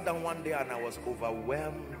 I sat down one day and I was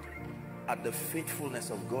overwhelmed at the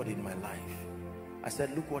faithfulness of God in my life. I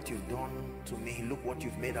said, look what you've done to me. Look what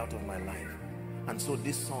you've made out of my life. And so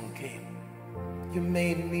this song came. You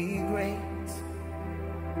made me great.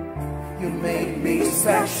 You made me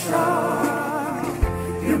special.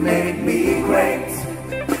 You made me great.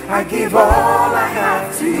 I give all I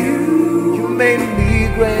have to you. You made me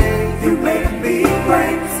great. You made me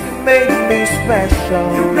great. You made me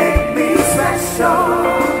special. You made me special.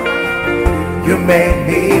 You made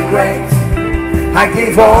me great. I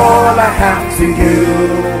give all I have to you.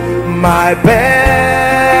 My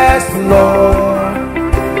best, Lord,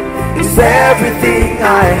 is everything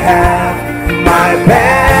I have. My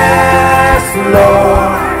best,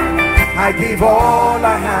 Lord, I give all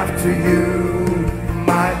I have to you.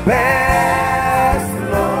 My best,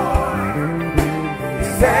 Lord,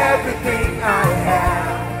 is everything I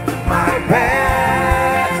have. My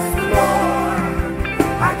best, Lord,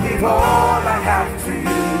 I give all I have to you.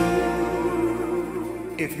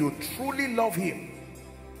 If you truly love him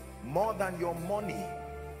more than your money,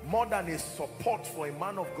 more than a support for a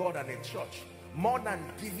man of God and a church, more than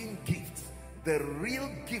giving gifts, the real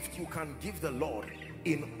gift you can give the Lord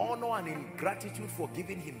in honor and in gratitude for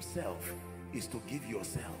giving himself is to give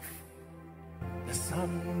yourself. The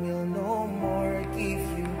sun will no more give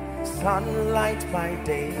you sunlight by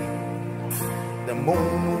day. The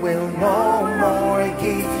moon will no more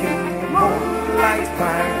give you moonlight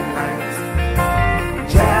by night.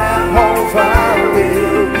 Jehovah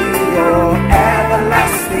will be your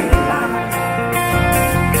everlasting light.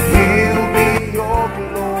 He'll be your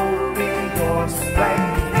glory, your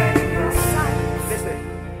strength and your sight. Listen,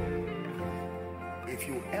 if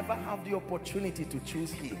you ever have the opportunity to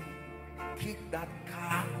choose him, kick that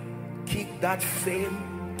car, kick that fame,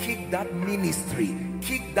 kick that ministry,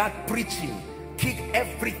 kick that preaching, kick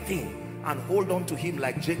everything and hold on to him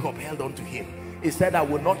like Jacob held on to him. He said, I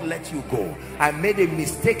will not let you go. I made a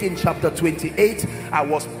mistake in chapter 28. I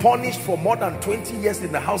was punished for more than 20 years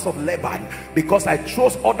in the house of Laban because I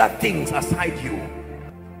chose other things aside you.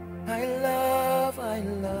 I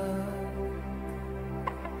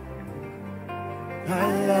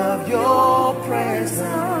love your presence.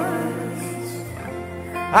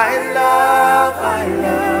 I love,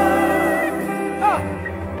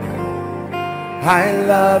 I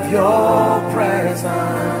love your presence.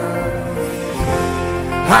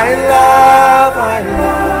 I love,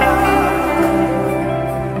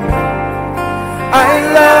 I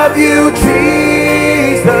love you,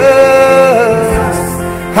 Jesus.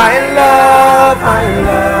 I love,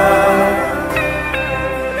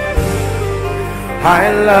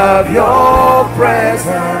 I love your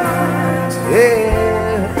presence. Yeah.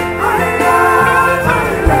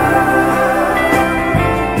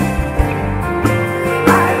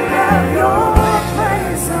 I love your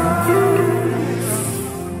presence.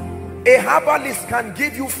 A herbalist can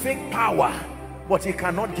give you fake power, but he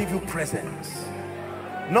cannot give you presence.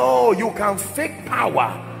 No, you can fake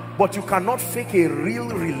power, but you cannot fake a real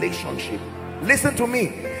relationship. Listen to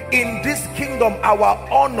me. In this kingdom, our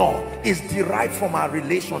honor is derived from our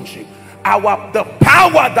relationship. The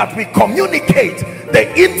power that we communicate, the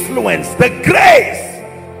influence, the grace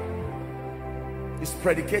is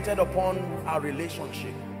predicated upon our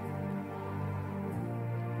relationship.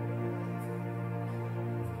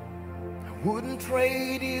 I wouldn't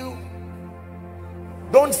trade you.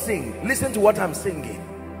 Don't sing. Listen to what I'm singing.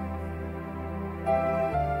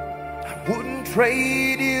 I wouldn't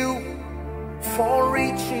trade you for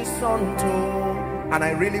riches untold. And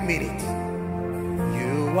I really mean it.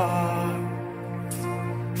 You are,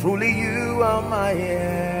 truly you are my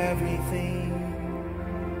everything.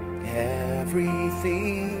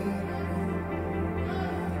 Everything.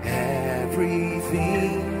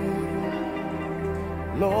 Everything.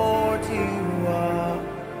 Lord, you are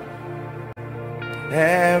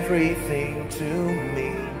everything to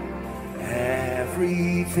me.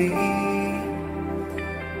 Everything.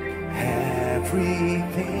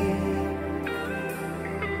 Everything.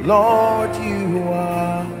 Lord, you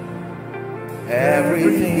are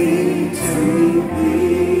everything to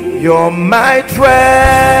me. You're my treasure,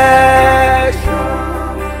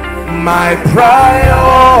 my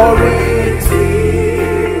priority.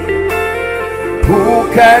 Who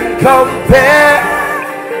can compare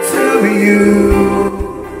to you?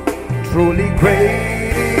 Truly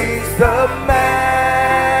great is the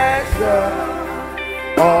measure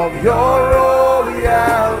of your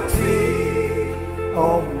royalty.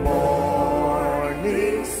 Oh,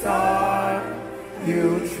 morning star,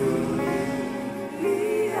 you truly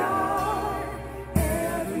are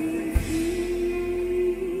everything.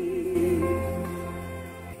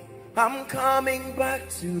 I'm coming back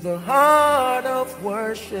to the heart of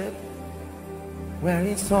worship, where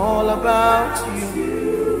it's all about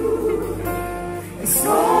you. It's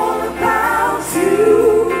all about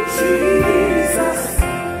you, Jesus.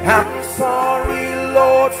 I'm sorry,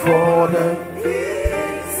 Lord, for the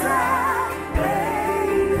things I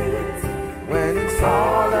made. When it's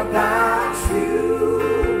all about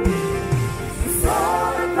you, it's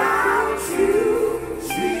all about you,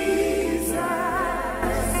 Jesus.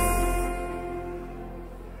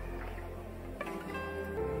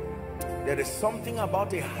 There is something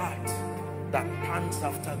about a heart that pants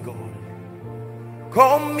after God.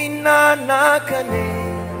 Komina nakane,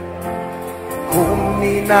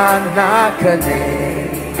 komina nakane,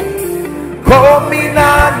 komina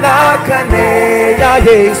nakane, ya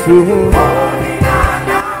Yesu, komina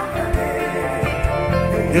nakane,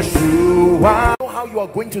 Yeshua. I don't know how you are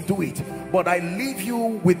going to do it, but I leave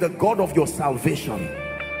you with the God of your salvation.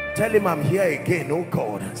 Tell him, I'm here again, oh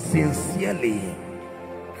God, sincerely.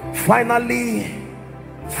 Finally,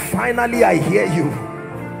 I hear you.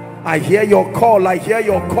 I hear your call. I hear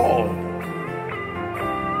your call.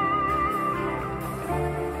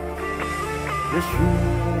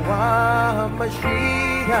 Yeshua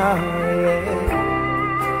Mashiach.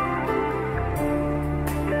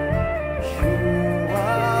 Yeshua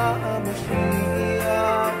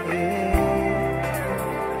Mashiach.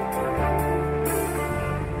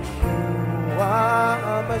 Yeshua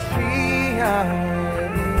Mashiach.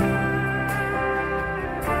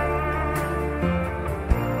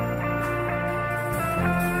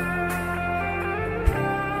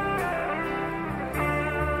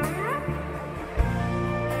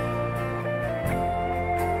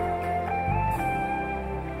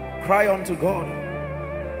 Cry unto God.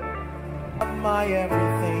 My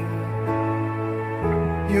everything.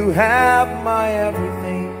 You have my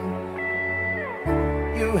everything.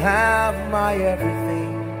 You have my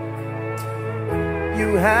everything.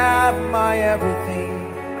 You have my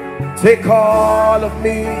everything. Take all of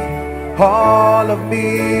me,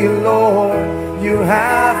 Lord. You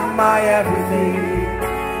have my everything.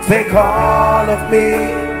 Take all of me,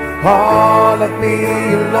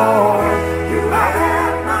 Lord. You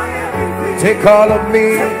have my everything. Take all of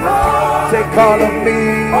me, Take all of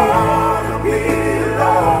me. All of me,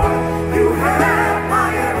 Lord. You have my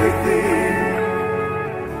everything.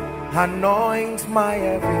 Anoint my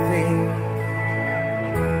everything.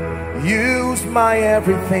 Use my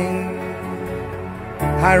everything.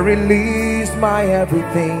 I release my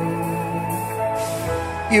everything.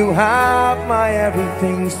 You have my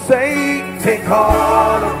everything. Say, take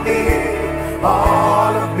all of me,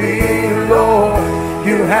 Lord.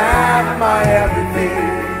 You have my everything.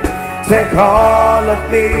 Take all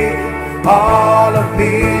of me,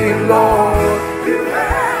 Lord. You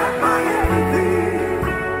have my everything.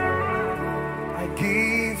 I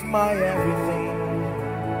give my everything.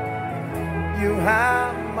 You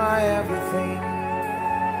have my everything.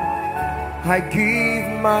 I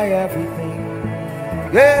give my everything.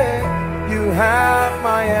 Yeah, you have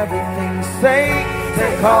my everything. Say,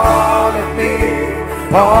 take all of me,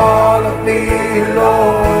 Lord.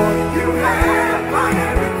 You have my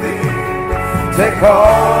everything. Take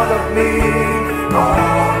all of me,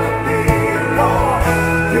 Lord.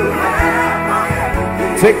 You have my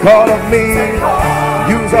everything. take all of me,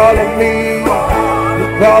 use all of me,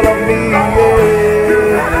 look all of me,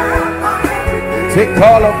 yeah. Take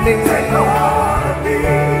all of me,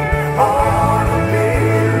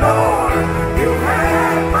 Lord. You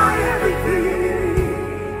have my everything.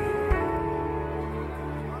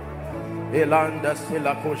 Elanda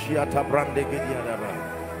sila koshiata brande gidiadaba.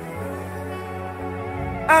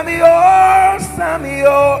 I'm yours, I'm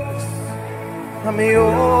yours, I'm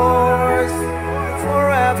yours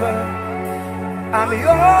forever. I'm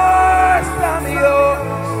yours, I'm yours,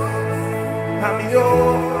 I'm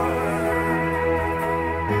yours.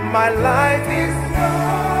 My life is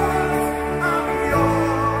yours,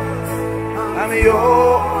 I'm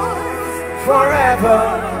yours forever.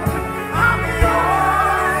 I'm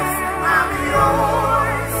yours, I'm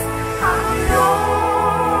yours, I'm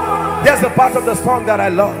yours. There's a part of the song that I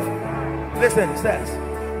love. Listen, it says,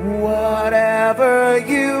 whatever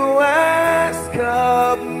you ask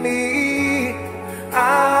of me,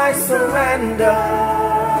 I surrender.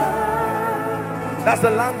 That's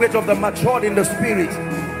the language of the matured in the spirit.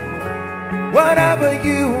 Whatever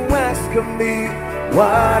you ask of me,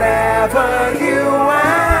 whatever you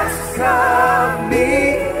ask of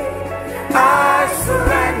me, I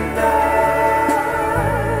surrender.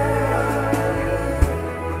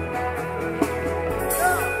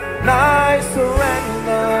 I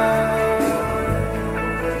surrender.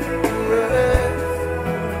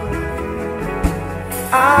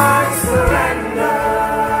 I surrender.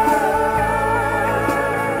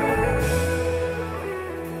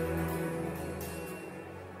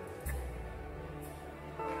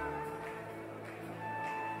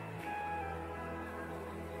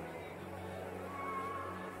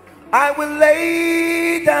 I will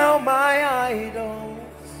lay down my idols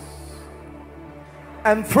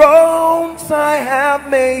and thrones I have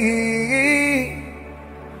made,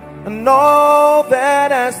 and all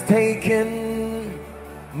that has taken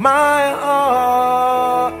my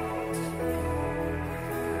heart.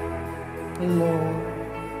 Lord,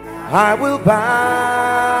 I will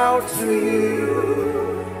bow to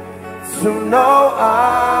you, to no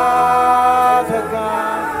other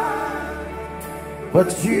God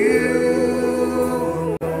but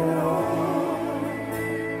you,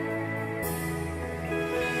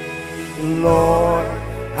 Lord.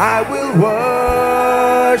 I will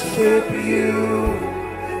worship you,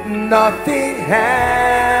 nothing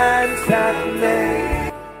hands have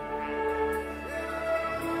made.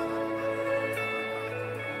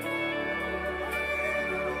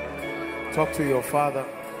 Talk to your Father.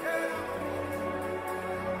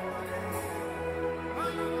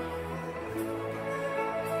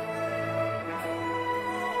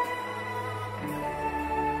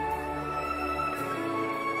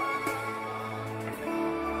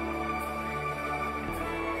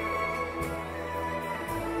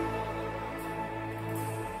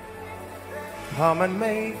 Come and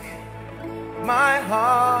make my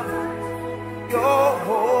heart your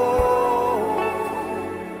home.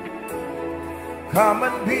 Come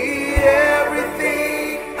and be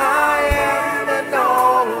everything I am and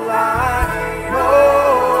all I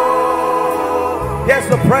know. Here's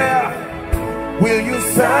the prayer. Will you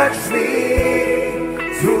search me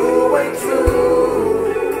through and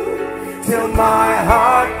through till my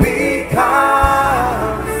heart becomes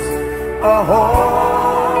a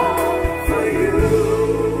home?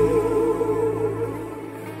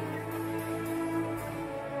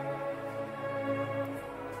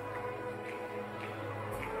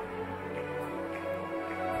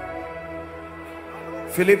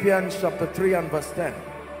 Philippians chapter 3 and verse 10.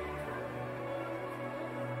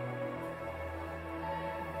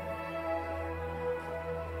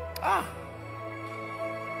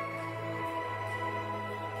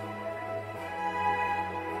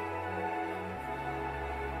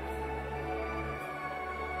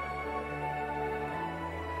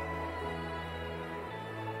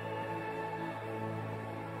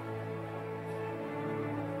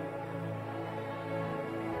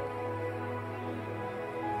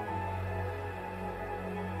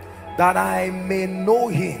 that I may know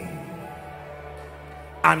him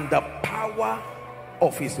and the power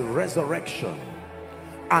of his resurrection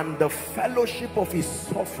and the fellowship of his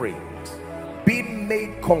sufferings, being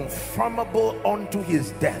made conformable unto his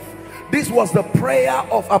death. This was the prayer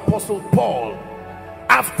of Apostle Paul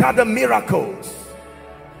after the miracles,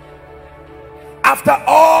 after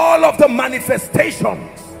all of the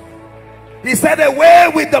manifestations. He said,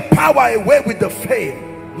 away with the power, away with the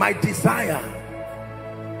fame. My desire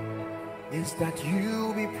is that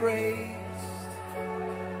you be praised,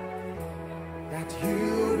 that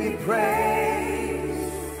you be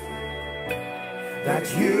praised, that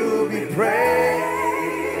you be praised.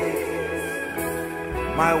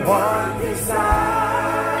 My one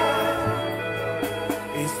desire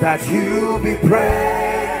is that you be praised,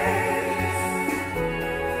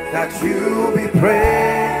 that you be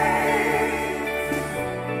praised,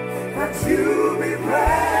 that you be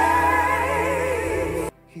praised.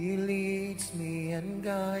 He leads me and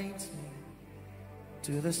guides me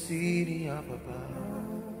to the city up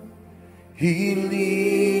above. He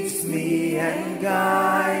leads me and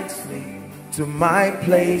guides me to my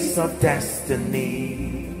place of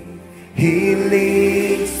destiny. He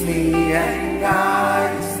leads me and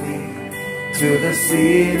guides me to the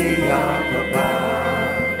city up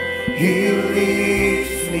above. He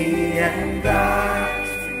leads me and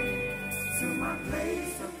guides me to my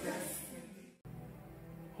place of destiny.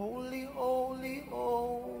 Holy, holy,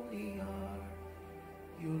 holy are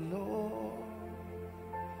you, Lord.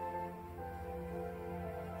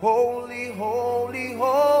 Holy, holy,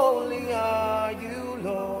 holy are you,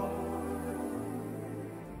 Lord.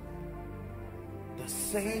 The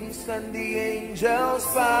saints and the angels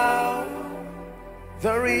bow,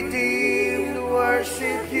 the redeemed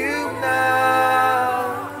worship you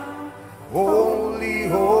now. Holy,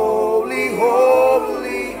 holy,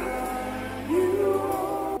 holy are you.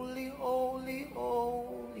 Holy, holy,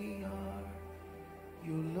 holy are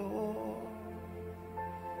you, Lord.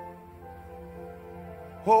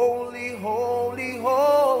 Holy, holy,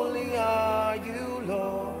 holy are you,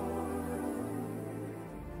 Lord.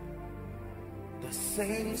 The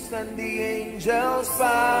saints and the angels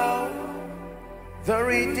bow, the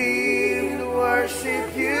redeemed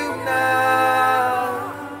worship you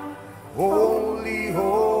now. Holy,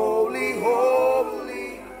 holy,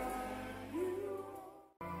 holy.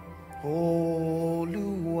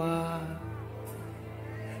 Olúwa,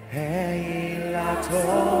 ẹ̀yin la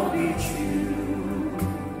tóbi jù.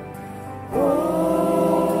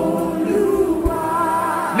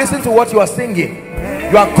 Listen to what you are singing.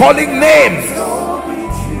 You are calling names.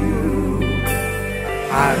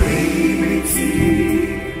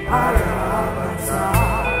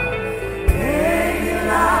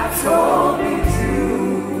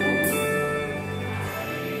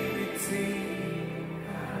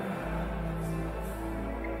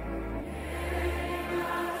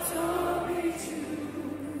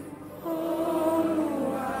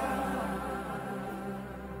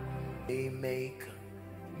 They make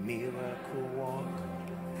miracle walk,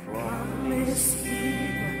 promise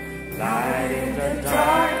keep, light in the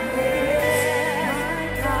darkness. My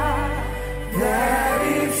God, that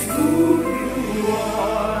is who you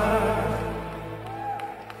are.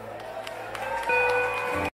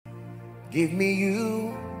 Give me you,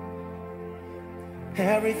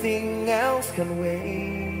 everything else can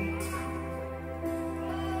wait.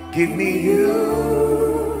 Give me you,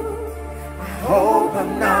 I hope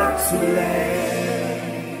I'm not too late.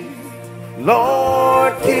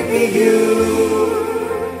 Lord, give me you.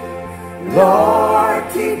 Lord,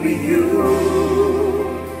 give me you.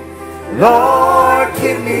 Lord,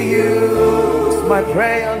 give me you. It's my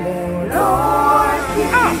prayer, Lord. Lord,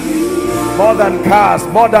 give me you. More than cars,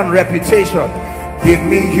 more than reputation. Give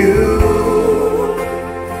me you.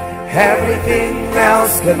 Everything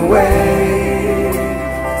else can wait.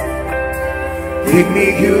 Give me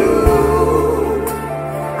you.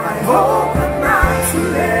 I hope I'm not too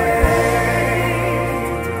late.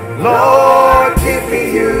 Lord, give me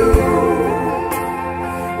you.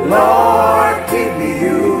 Lord, give me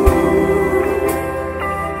you.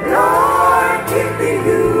 Lord, give me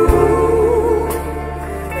you.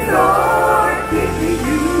 Lord, give me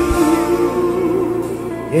you.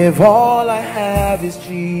 If all I have is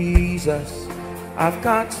Jesus, I've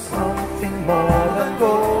got something more than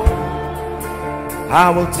gold. I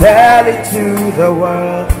will tell it to the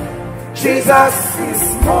world. Jesus is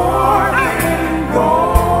more than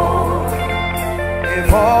gold.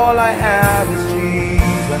 If all I have is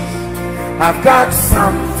Jesus, I've got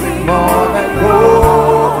something more than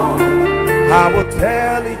gold. I will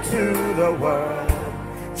tell it to the world.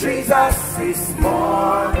 Jesus is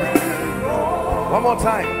more than gold. One more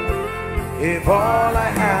time. If all I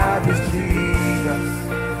have is Jesus,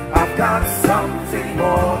 I've got something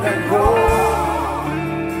more than gold.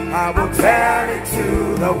 I will tell it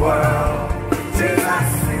to the world.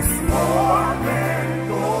 Jesus is more than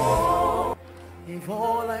gold. If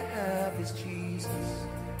all I have is Jesus,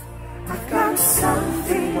 I've got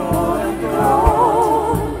something more than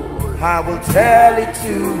gold. I will tell it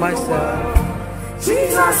to myself.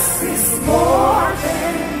 Jesus is more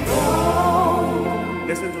than gold.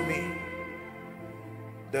 Listen to me.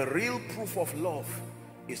 The real proof of love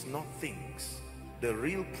is not things. The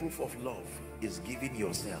real proof of love is giving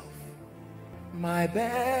yourself. My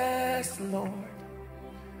best, Lord,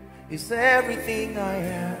 is everything I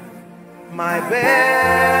have. My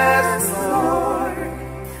best, Lord,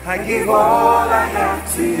 I give all I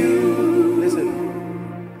have to you.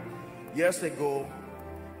 Listen, years ago,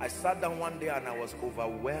 I sat down one day and I was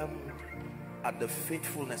overwhelmed at the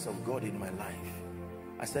faithfulness of God in my life.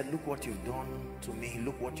 I said, look what you've done to me.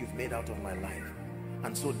 Look what you've made out of my life.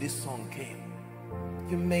 And so this song came.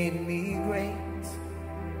 You made me great.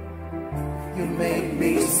 You made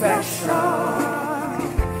me special.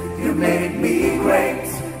 You made me great.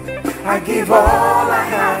 I give all I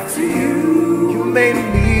have to you. You made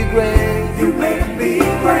me great. You made me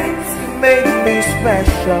great. You made me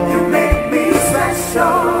special. You made me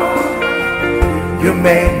special. You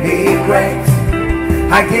made me great.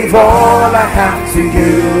 I give all I have to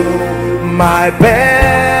you. My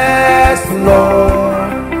best,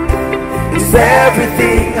 Lord, is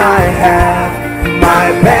everything I have.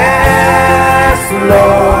 My best,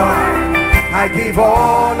 Lord, I give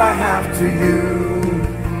all I have to you.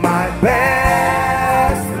 My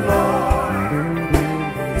best, Lord,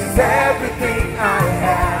 is everything I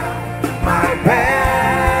have. My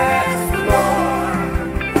best, Lord,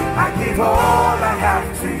 I give all I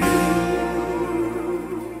have to you.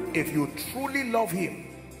 If you truly love him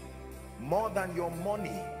more than your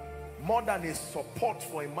money, more than a support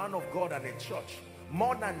for a man of God and a church,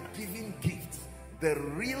 more than giving gifts, the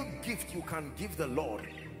real gift you can give the Lord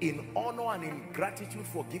in honor and in gratitude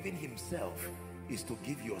for giving himself is to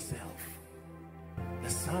give yourself. The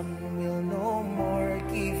sun will no more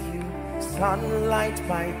give you sunlight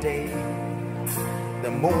by day.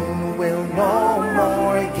 The moon will no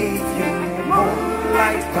more give you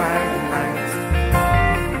moonlight by night.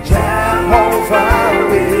 Jehovah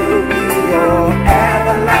will be your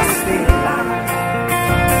everlasting light.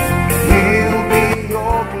 He'll be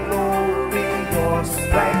your glory, your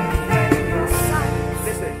strength and your sight.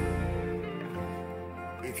 Listen,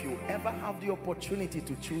 if you ever have the opportunity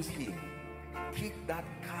to choose him, kick that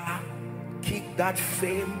car, kick that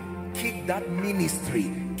fame, kick that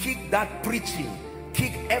ministry, kick that preaching,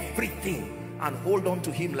 kick everything and hold on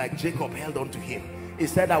to him like Jacob held on to him. He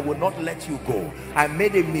said, I will not let you go. I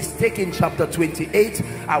made a mistake in chapter 28.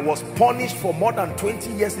 I was punished for more than 20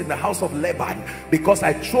 years in the house of Laban because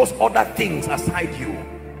I chose other things aside you.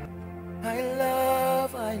 I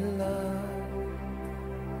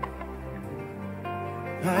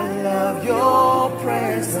love your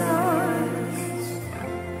presence.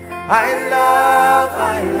 I love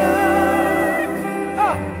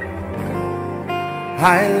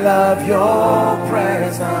your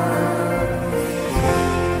presence.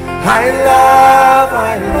 I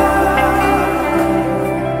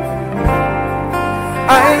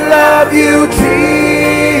love you,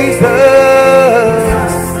 Jesus.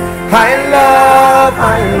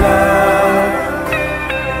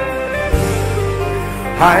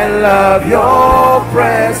 I love your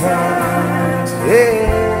presence.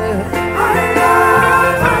 Yeah.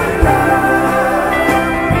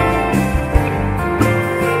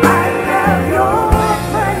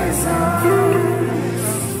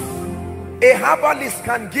 A herbalist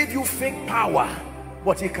can give you fake power,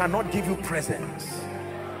 but he cannot give you presence.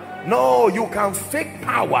 No, you can fake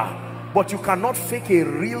power, but you cannot fake a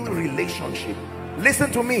real relationship. Listen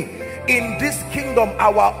to me. In this kingdom,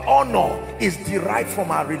 our honor is derived from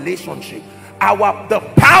our relationship. The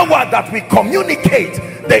power that we communicate,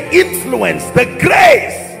 the influence, the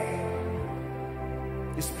grace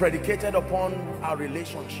is predicated upon our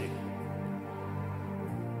relationship.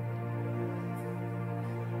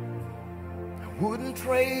 I wouldn't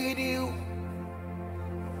trade you.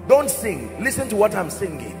 Don't sing. Listen to what I'm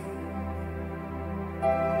singing.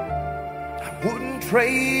 I wouldn't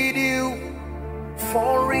trade you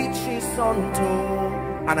for riches untold.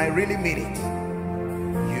 And I really mean it.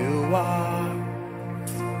 You are,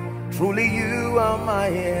 truly you are my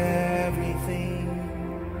everything.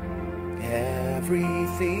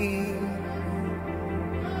 Everything.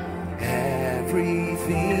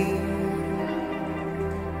 Everything.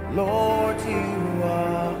 Lord, you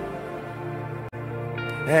are.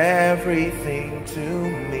 everything to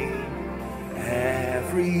me,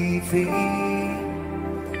 everything,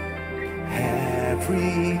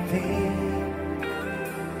 everything.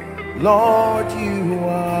 Lord, you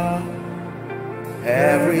are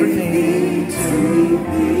everything to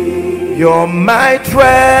me. You're my treasure,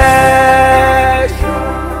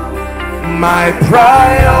 my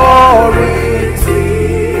priority.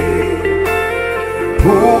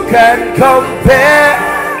 Who can compare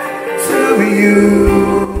to you?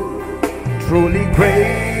 Truly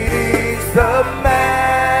great is the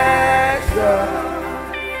measure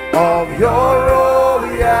of your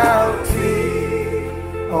royalty.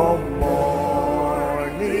 Oh,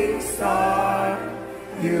 morning star,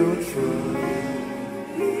 you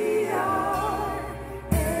truly are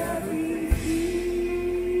everything.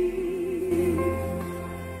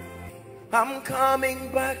 I'm coming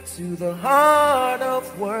back to the heart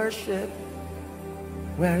of worship,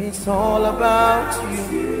 where it's all about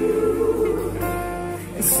you.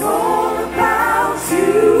 It's all about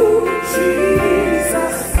you,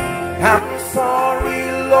 Jesus. I'm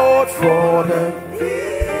sorry, Lord, for the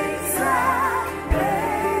things I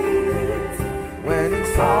made. When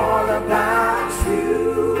it's all about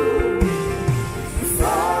you, it's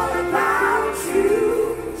all about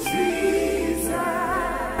you, Jesus.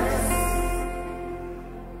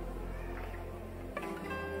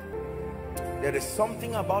 There is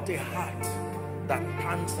something about a heart that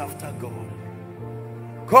pants after God.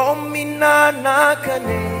 Komina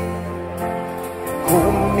nakane,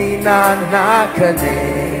 komina nakane,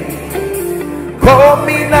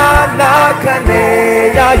 komina nakane,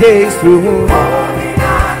 ya Yesu,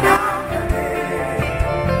 komina nakane,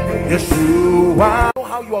 Yeshua. I don't know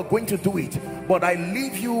how you are going to do it, but I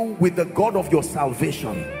leave you with the God of your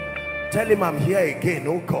salvation. Tell him, I'm here again,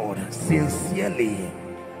 oh God, sincerely.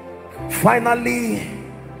 Finally,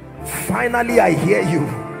 I hear you.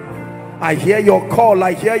 I hear your call.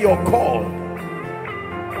 I hear your call.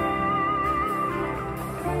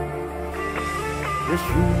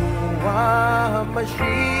 Yeshua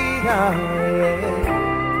Mashiach,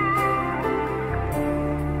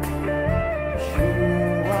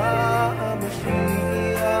 Yeshua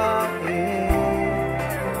Mashiach,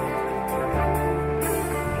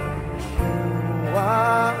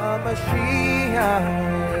 Yeshua Mashiach.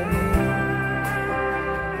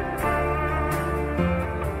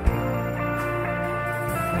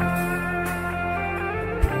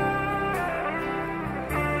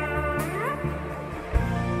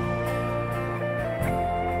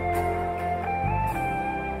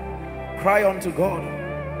 Cry unto God.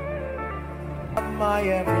 My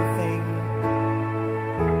everything.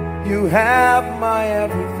 You have my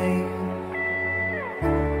everything.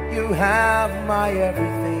 You have my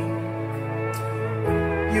everything.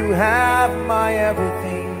 You have my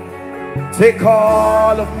everything. Take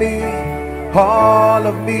all of me,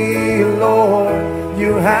 Lord.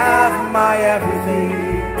 You have my everything.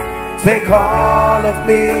 Take all of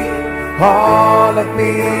me,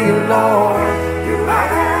 Lord. You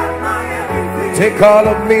have take all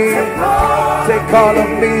of me, take all of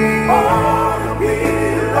me,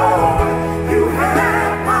 Lord. You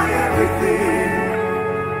have my everything.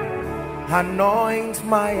 Anoint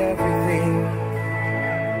my everything.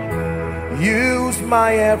 Use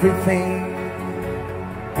my everything.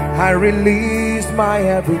 I release my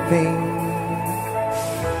everything.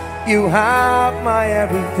 You have my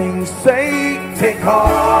everything. Say, take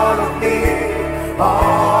all of me,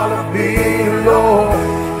 Lord.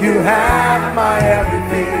 You have my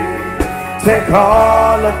everything. Take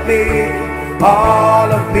all of me,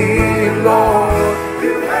 Lord.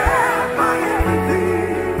 You have my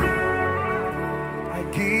everything. I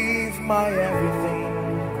give my everything.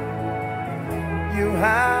 You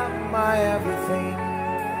have my everything.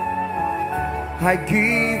 I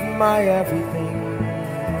give my everything.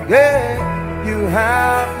 Yeah, you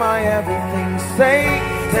have my everything. Say,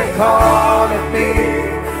 take all of me,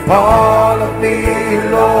 Lord.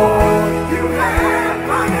 You have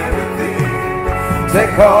my everything.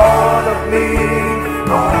 Take all of me,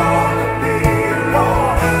 Lord.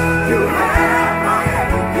 You have my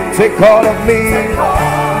everything. Take all of me,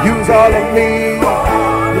 use all of me,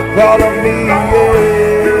 use all of me, yeah.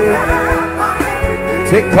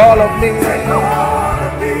 Take all of me, Lord.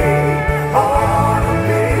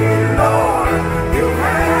 You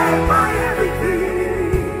have my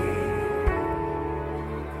everything.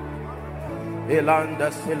 Elanda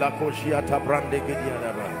Selakoshia Brande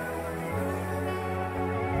Gidiadaba.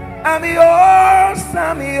 I'm yours,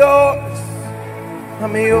 I'm yours,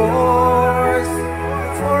 I'm yours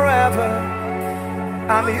forever.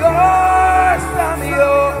 I'm yours, I'm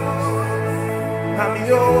yours, I'm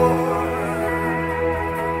yours.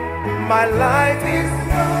 My life is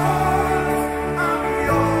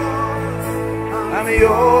I'm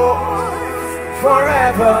yours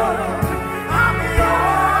forever. I'm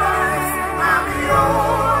yours, I'm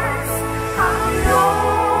yours, I'm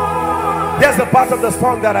yours. There's a part of the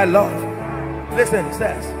song that I love. Listen, it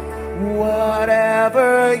says,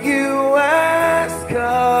 whatever you ask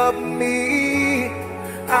of me,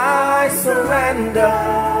 I surrender.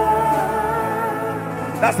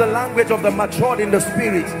 That's the language of the matured in the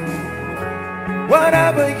spirit.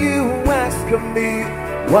 Whatever you ask of me,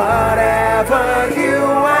 whatever you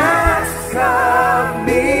ask of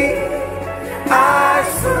me, I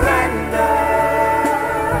surrender.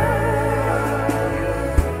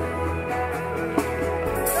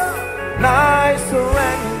 I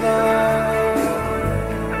surrender.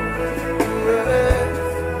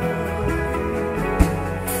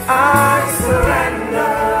 I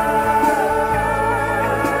surrender.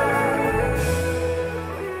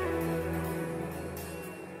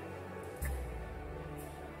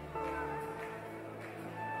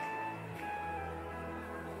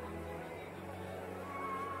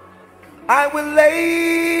 I will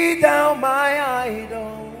lay down my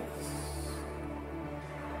idols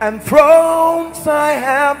and thrones I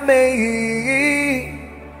have made,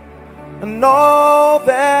 and all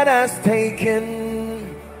that has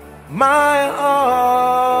taken my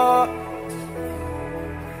heart.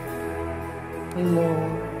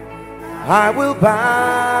 Lord, I will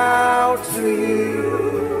bow to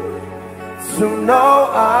you, to no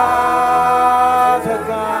other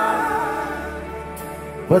God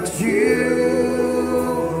but you.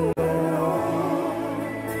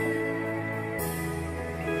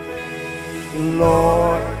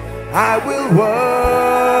 Lord, I will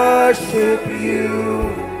worship you.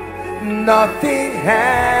 Nothing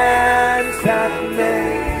hands have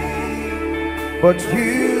made but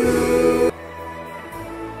you.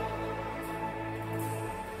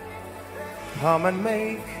 Come and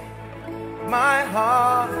make my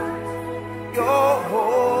heart your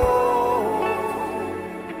home.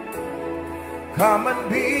 Come and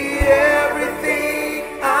be everything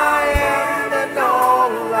I am and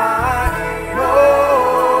all I know.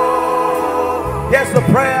 Here's the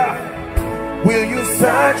prayer. Will you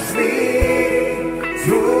search me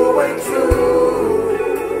through and through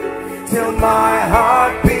till my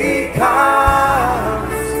heart becomes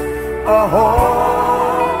a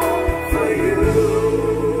home for you?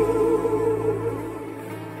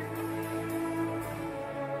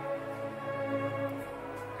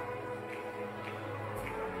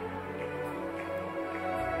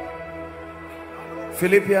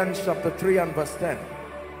 Philippians chapter 3 and verse 10.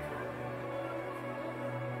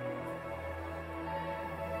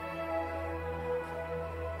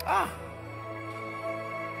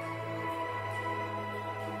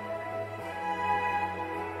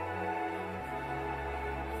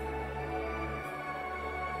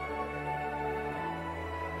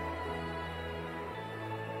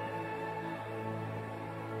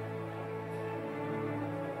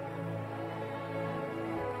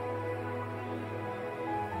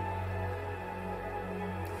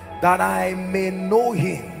 That I may know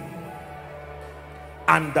him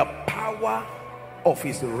and the power of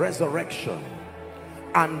his resurrection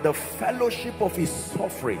and the fellowship of his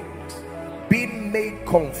sufferings, being made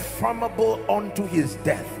conformable unto his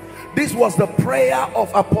death. This was the prayer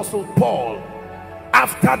of Apostle Paul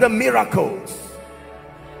after the miracles,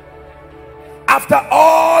 after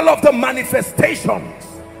all of the manifestations.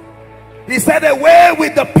 He said, away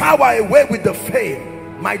with the power, away with the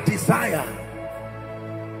fame. My desire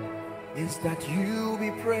is that you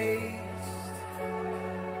be praised,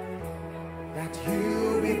 that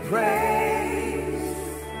you be praised,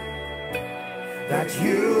 that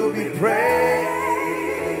you be praised.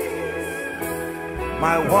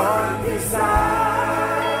 My one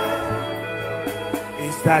desire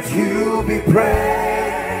is that you be praised,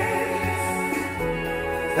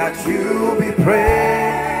 that you be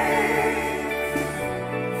praised,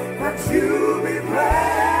 that you be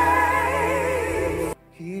praised.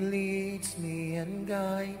 He leads me and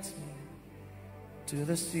guides me to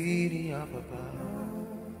the city up above.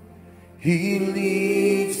 He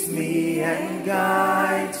leads me and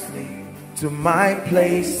guides me to my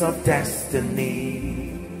place of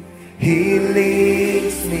destiny. He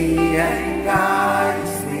leads me and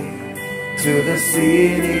guides me to the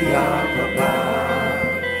city up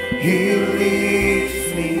above. He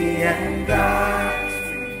leads me and guides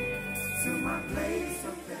me to my place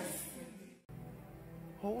of destiny.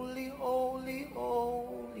 Holy, holy,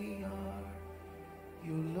 holy are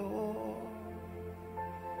you, Lord.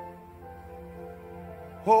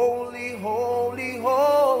 Holy, holy,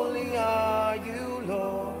 holy are you,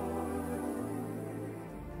 Lord.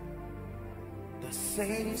 The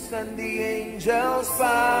saints and the angels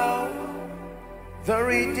bow. The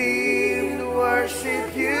redeemed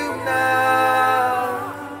worship you now.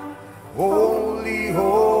 Holy,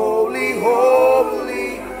 holy,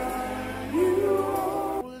 holy.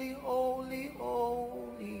 Holy, holy,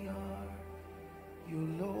 holy are you,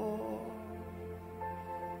 Lord.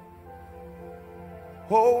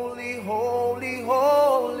 Holy, holy,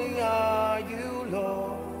 holy are you,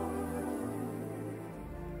 Lord.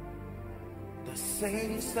 The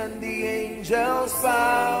saints and the angels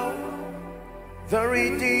bow. The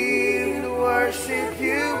redeemed worship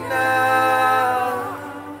you now.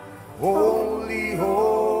 Holy,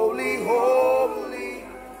 holy, holy.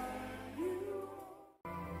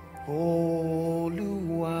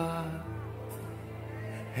 Olúwa,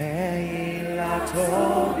 ẹ̀yin la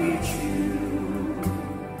tóbi jù.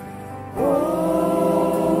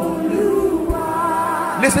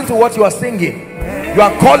 Listen to what you are singing. You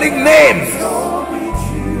are calling names.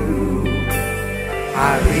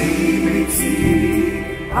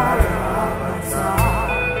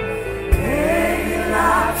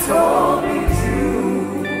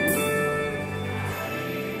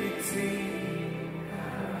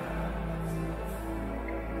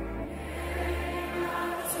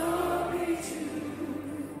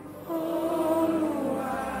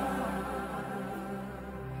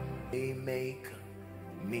 They make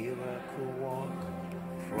miracle walk,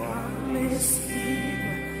 promise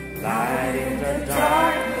light in the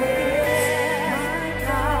darkness.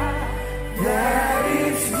 That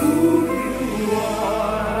is who you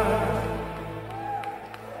are.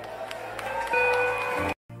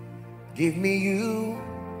 Give me you,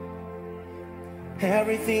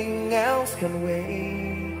 everything else can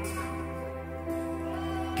wait.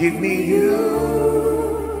 Give me you,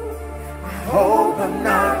 I hope I'm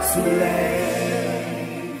not too late.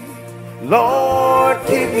 Lord,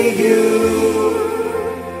 give me you.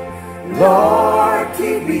 Lord,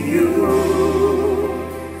 give me you.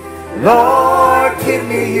 Lord, give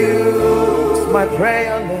me you. It's my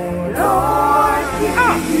prayer, Lord. Lord, give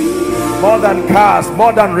me you. More than cars,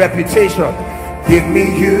 more than reputation. Give me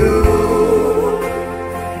you.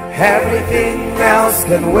 Everything else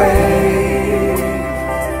can wait.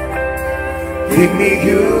 Give me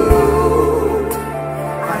you.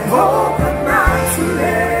 I hope I'm not too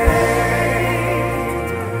late.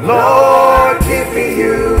 Lord, give me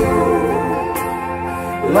you.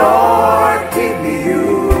 Lord, give me you.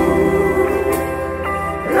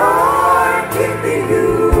 Lord, give me you.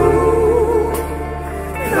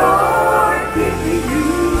 Lord, give me you.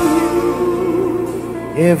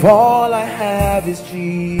 If all I have is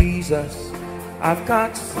Jesus, I've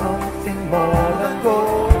got something more than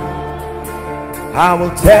gold. I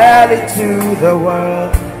will tell it to the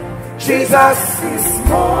world. Jesus is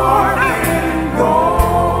more than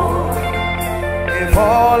gold. If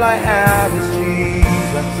all I have is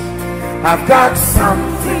Jesus, I've got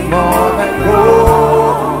something more than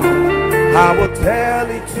gold. I will tell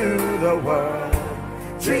it to the world.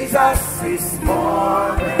 Jesus is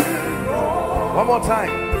more than gold. One more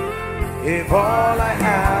time. If all I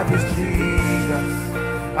have is Jesus,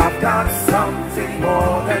 I've got something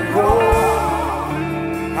more than gold.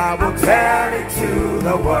 I will tell it to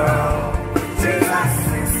the world. Jesus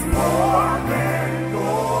is more than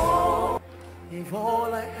gold. If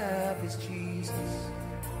all I have is Jesus,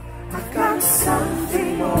 I've got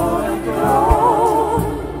something more than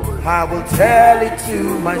gold. I will tell it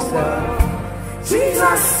to myself.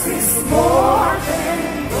 Jesus is more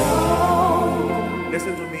than gold.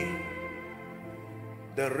 Listen to me.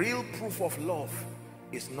 The real proof of love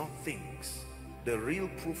is not things. The real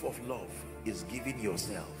proof of love is giving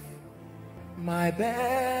yourself. My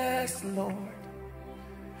best, Lord,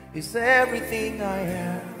 is everything I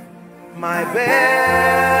have. My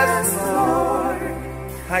best, Lord,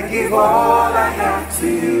 I give all I have to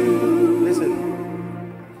you. Listen,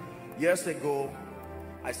 years ago,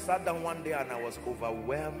 I sat down one day and I was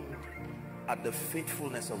overwhelmed at the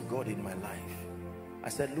faithfulness of God in my life. I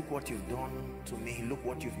said, look what you've done to me. Look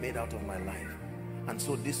what you've made out of my life. And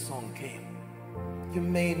so this song came. You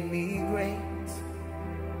made me great.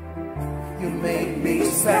 You made me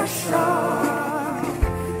special.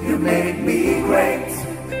 You made me great.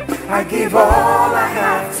 I give all I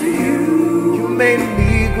have to you. You made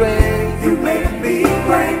me great. You made me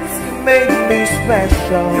great. You made me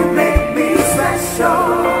special. You made me special.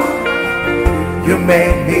 You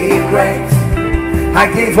made me great. I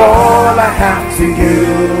give all I have to you.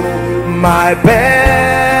 My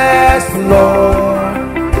best, Lord,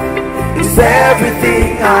 is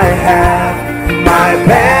everything I have. My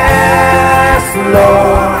best,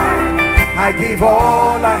 Lord, I give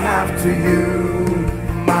all I have to you.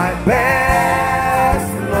 My best,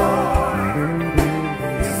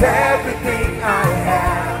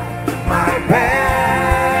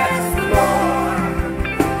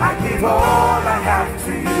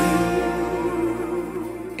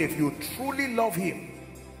 If you truly love him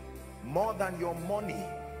more than your money,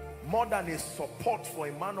 more than a support for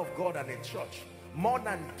a man of God and a church, more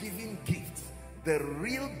than giving gifts, the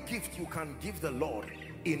real gift you can give the Lord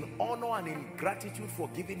in honor and in gratitude for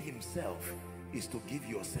giving himself is to give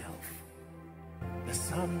yourself. The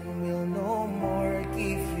sun will no more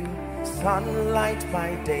give you sunlight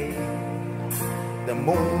by day. The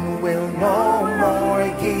moon will no more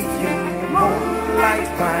give you moonlight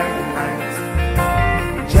by night.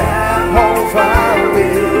 Jehovah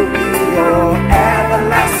will be your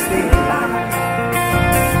everlasting light.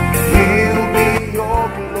 He'll be your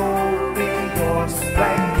glory, your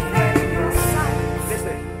strength and your sight.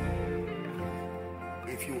 Listen,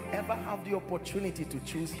 if you ever have the opportunity to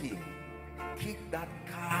choose him, kick that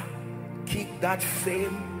car, kick that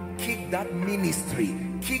fame, kick that ministry,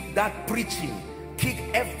 kick that preaching, kick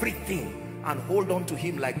everything and hold on to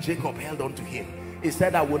him like Jacob held on to him. He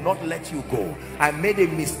said, I will not let you go. I made a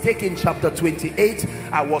mistake in chapter 28.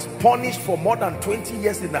 I was punished for more than 20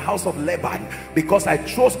 years in the house of Laban because I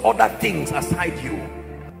chose other things aside you.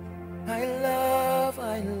 I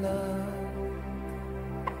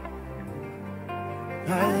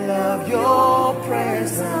love your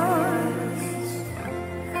presence.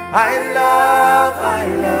 I love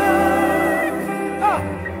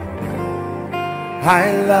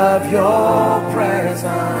your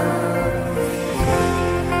presence.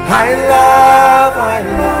 I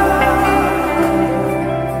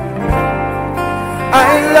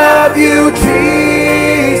love you,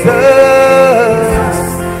 Jesus.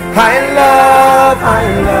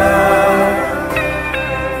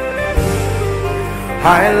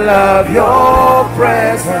 I love your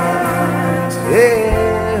presence. Yeah.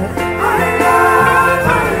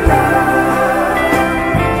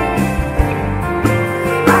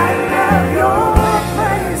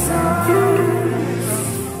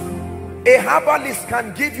 A herbalist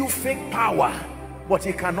can give you fake power, but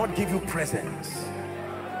he cannot give you presence.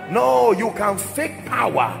 No, you can fake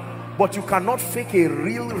power, but you cannot fake a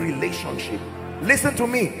real relationship. Listen to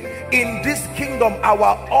me. In this kingdom,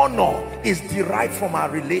 our honor is derived from our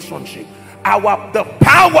relationship. The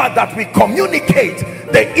power that we communicate,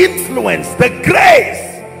 the influence, the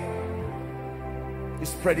grace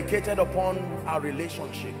is predicated upon our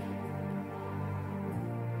relationship.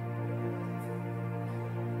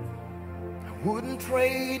 Wouldn't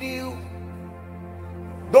trade you.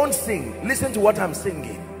 Don't sing. Listen to what I'm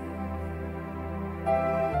singing.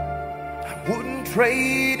 I wouldn't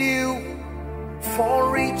trade you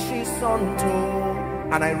for riches untold.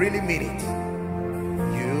 And I really mean it.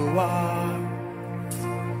 You are,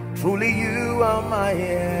 truly you are my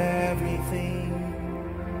everything.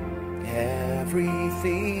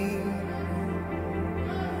 Everything.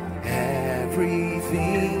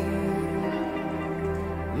 Everything.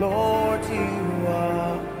 Lord, you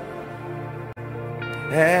are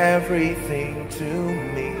everything to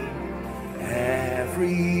me.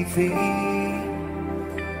 Everything.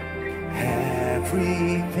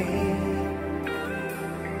 Everything.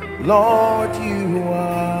 Lord, you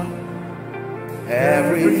are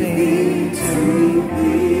everything to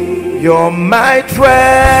me. You're my treasure,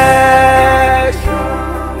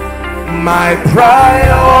 my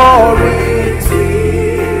priority.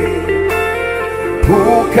 Who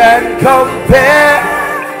can compare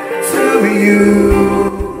to you?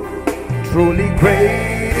 Truly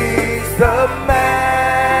great is the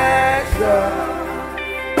measure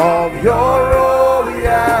of your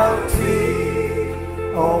royalty.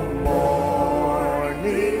 Oh,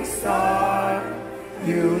 morning star,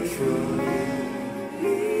 you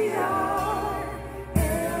truly are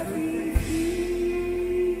everything.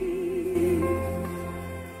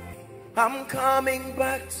 I'm coming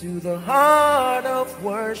back to the heart of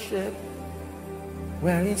worship,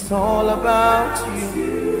 where it's all about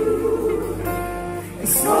you.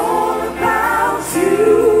 It's all about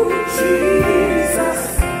you,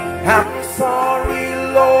 Jesus. I'm sorry,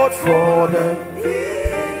 Lord, for the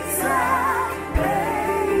things I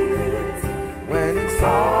made. When it's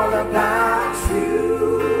all about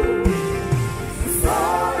you, it's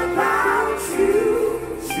all about you,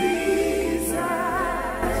 Jesus.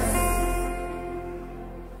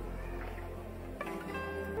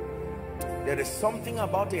 There is something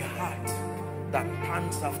about a heart that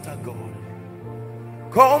pants after God.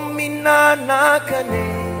 Komina nakane,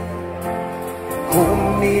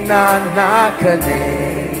 komina nakane,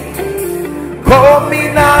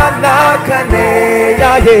 komina nakane,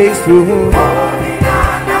 ya Yesu, komina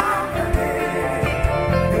nakane,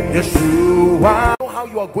 Yeshua. I don't know how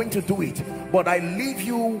you are going to do it, but I leave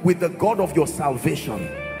you with the God of your salvation.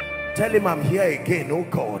 Tell him, I'm here again, oh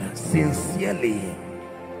God, sincerely.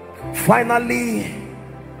 Finally,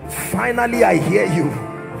 Finally, I hear you.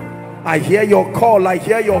 I hear your call. I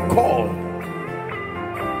hear your call.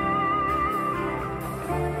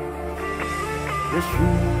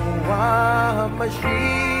 Yeshua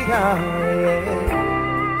Mashiach.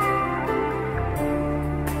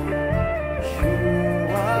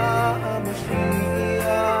 Yeshua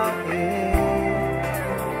Mashiach.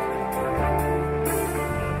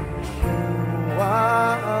 Yeshua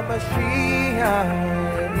Mashiach.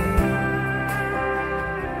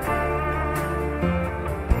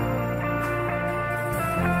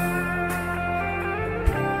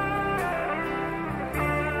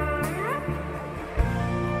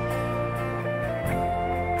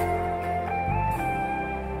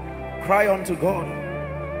 Cry unto God.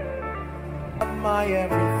 My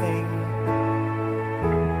everything.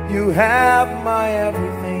 You have my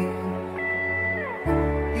everything.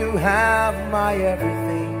 You have my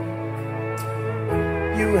everything.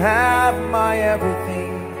 You have my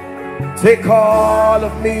everything. Take all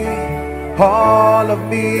of me,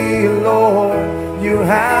 Lord. You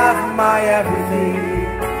have my everything.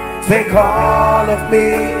 Take all of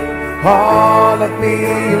me,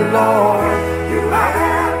 Lord. You have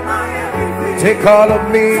take all of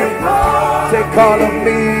me, take all of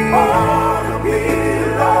me, Lord.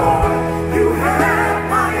 You have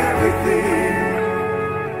my everything.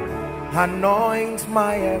 Anoint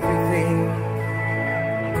my everything.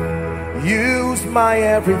 Use my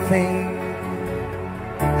everything.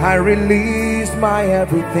 I release my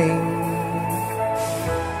everything.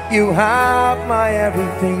 You have my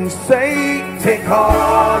everything. Say, take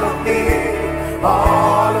all of me,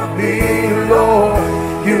 Lord.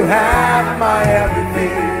 You have my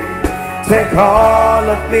everything. Take all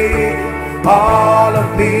of me,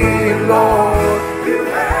 Lord. You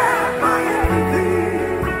have my everything.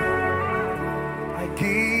 I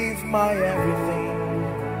give my everything.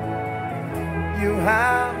 You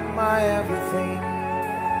have my everything.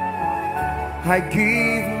 I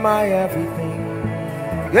give my everything.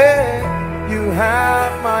 Yeah, you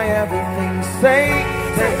have my everything. Say,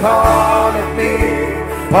 take all of me,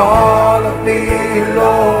 Lord.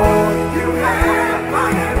 You have my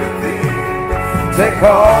everything. Take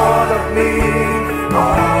all of me,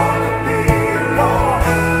 Lord.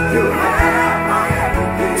 You have my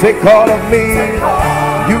everything. take all of me,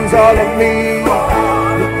 use all of me,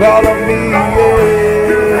 look all of me,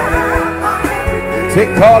 yeah.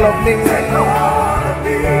 Take all of me, Lord.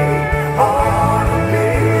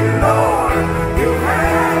 You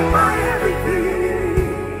have my everything.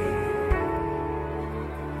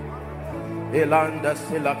 Elanda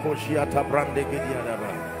sila koshiata brande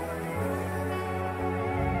gidiadaba.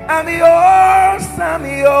 I'm yours, I'm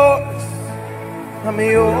yours, I'm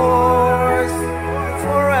yours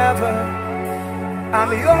forever.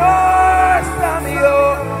 I'm yours, I'm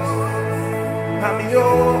yours, I'm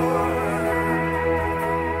yours.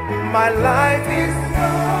 My life is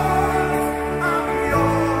yours,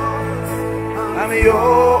 I'm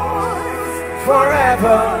yours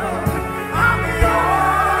forever. I'm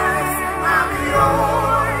yours, I'm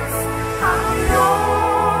yours, I'm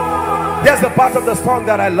yours. There's a part of the song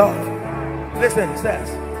that I love. Listen, it says,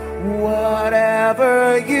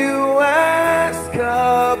 whatever you ask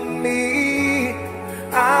of me,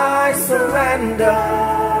 I surrender.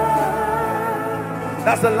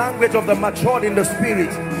 That's the language of the matured in the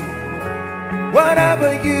spirit.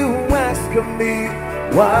 Whatever you ask of me,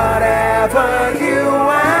 whatever you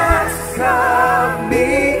ask of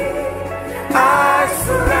me, I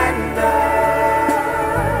surrender.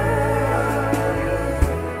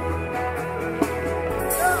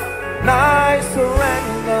 I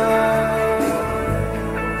surrender.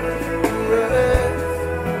 Yes.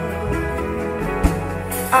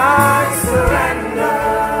 I surrender.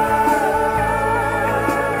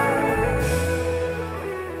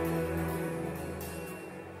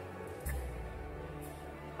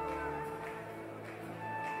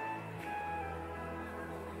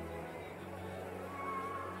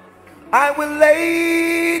 I will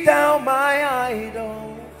lay down my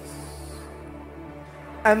idols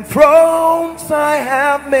and thrones I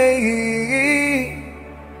have made,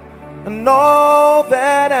 and all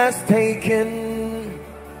that has taken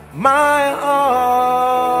my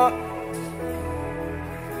heart.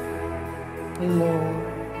 Lord,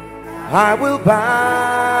 I will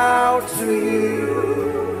bow to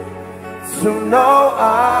you, to no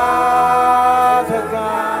other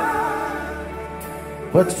God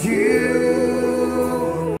but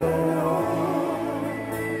you,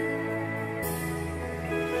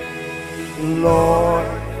 Lord.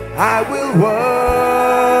 I will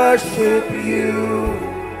worship you,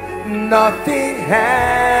 nothing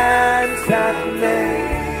hands have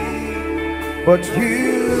made, but you.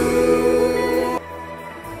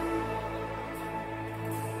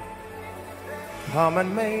 Come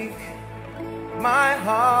and make my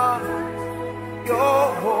heart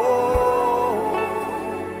your home.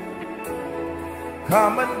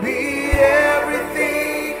 Come and be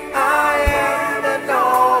everything I am and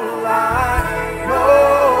all I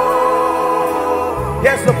know.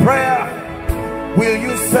 Here's the prayer. Will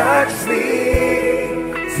you search me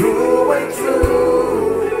through and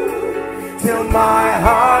through till my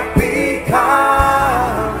heart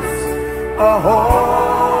becomes a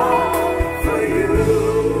home for you?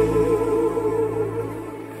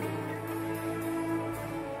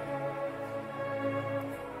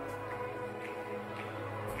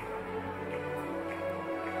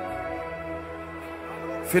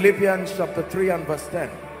 Philippians chapter 3 and verse 10.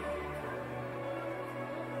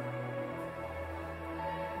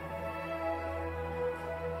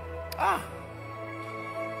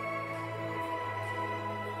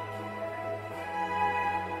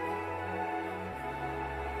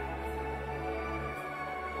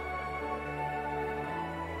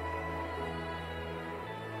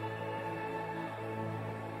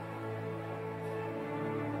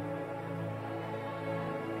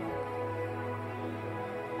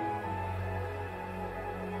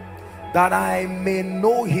 That I may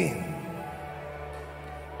know him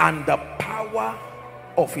and the power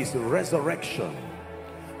of his resurrection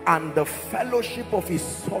and the fellowship of his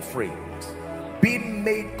sufferings, being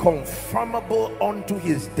made conformable unto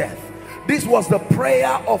his death. This was the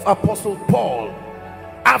prayer of Apostle Paul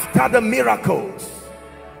after the miracles,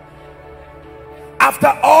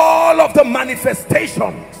 after all of the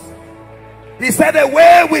manifestations. He said,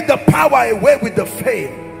 away with the power, away with the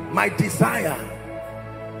fame. My desire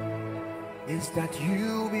is that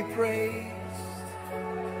you be praised,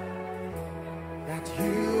 that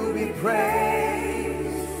you be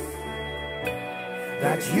praised,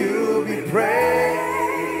 that you be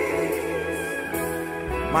praised.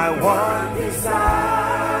 My one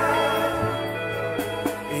desire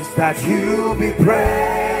is that you be praised,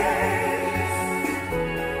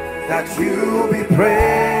 that you be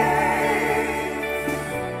praised,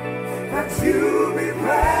 that you be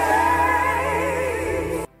praised.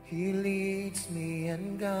 He leads me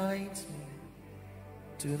and guides me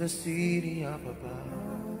to the city up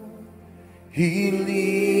above. He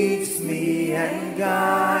leads me and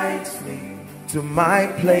guides me to my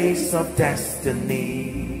place of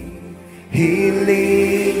destiny. He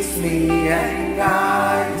leads me and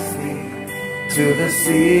guides me to the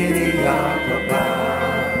city up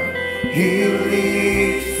above. He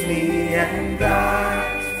leads me and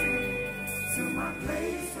guides me to my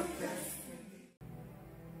place of destiny.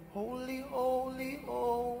 Holy, holy,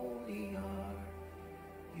 holy are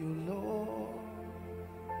you, Lord.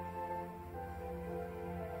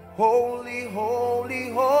 Holy, holy,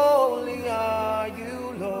 holy are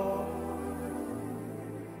you, Lord.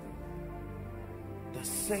 The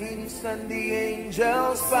saints and the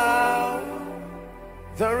angels bow,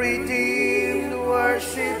 the redeemed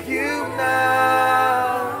worship you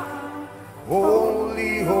now.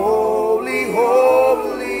 Holy, holy,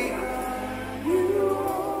 holy,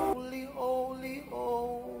 holy, holy,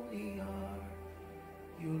 holy are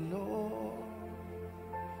you, Lord.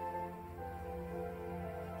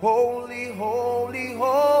 Holy, holy,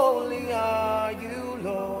 holy are you,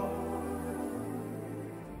 Lord.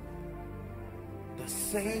 The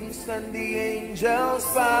saints and the angels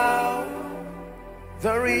bow,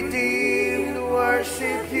 the redeemed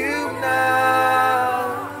worship you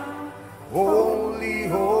now. Holy,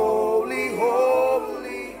 holy,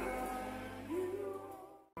 holy.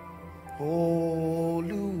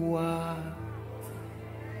 Olúwa,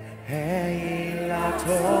 ẹ̀yin la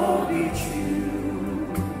tóbi jù.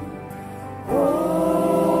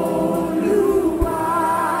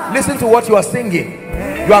 Listen to what you are singing.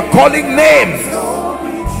 You are calling names.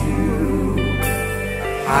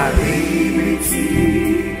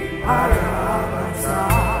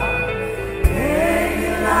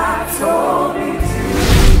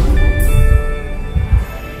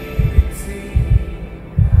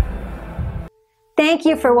 Thank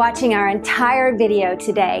you for watching our entire video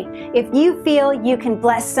today. If you feel you can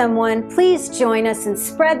bless someone, please join us and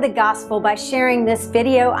spread the gospel by sharing this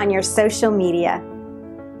video on your social media.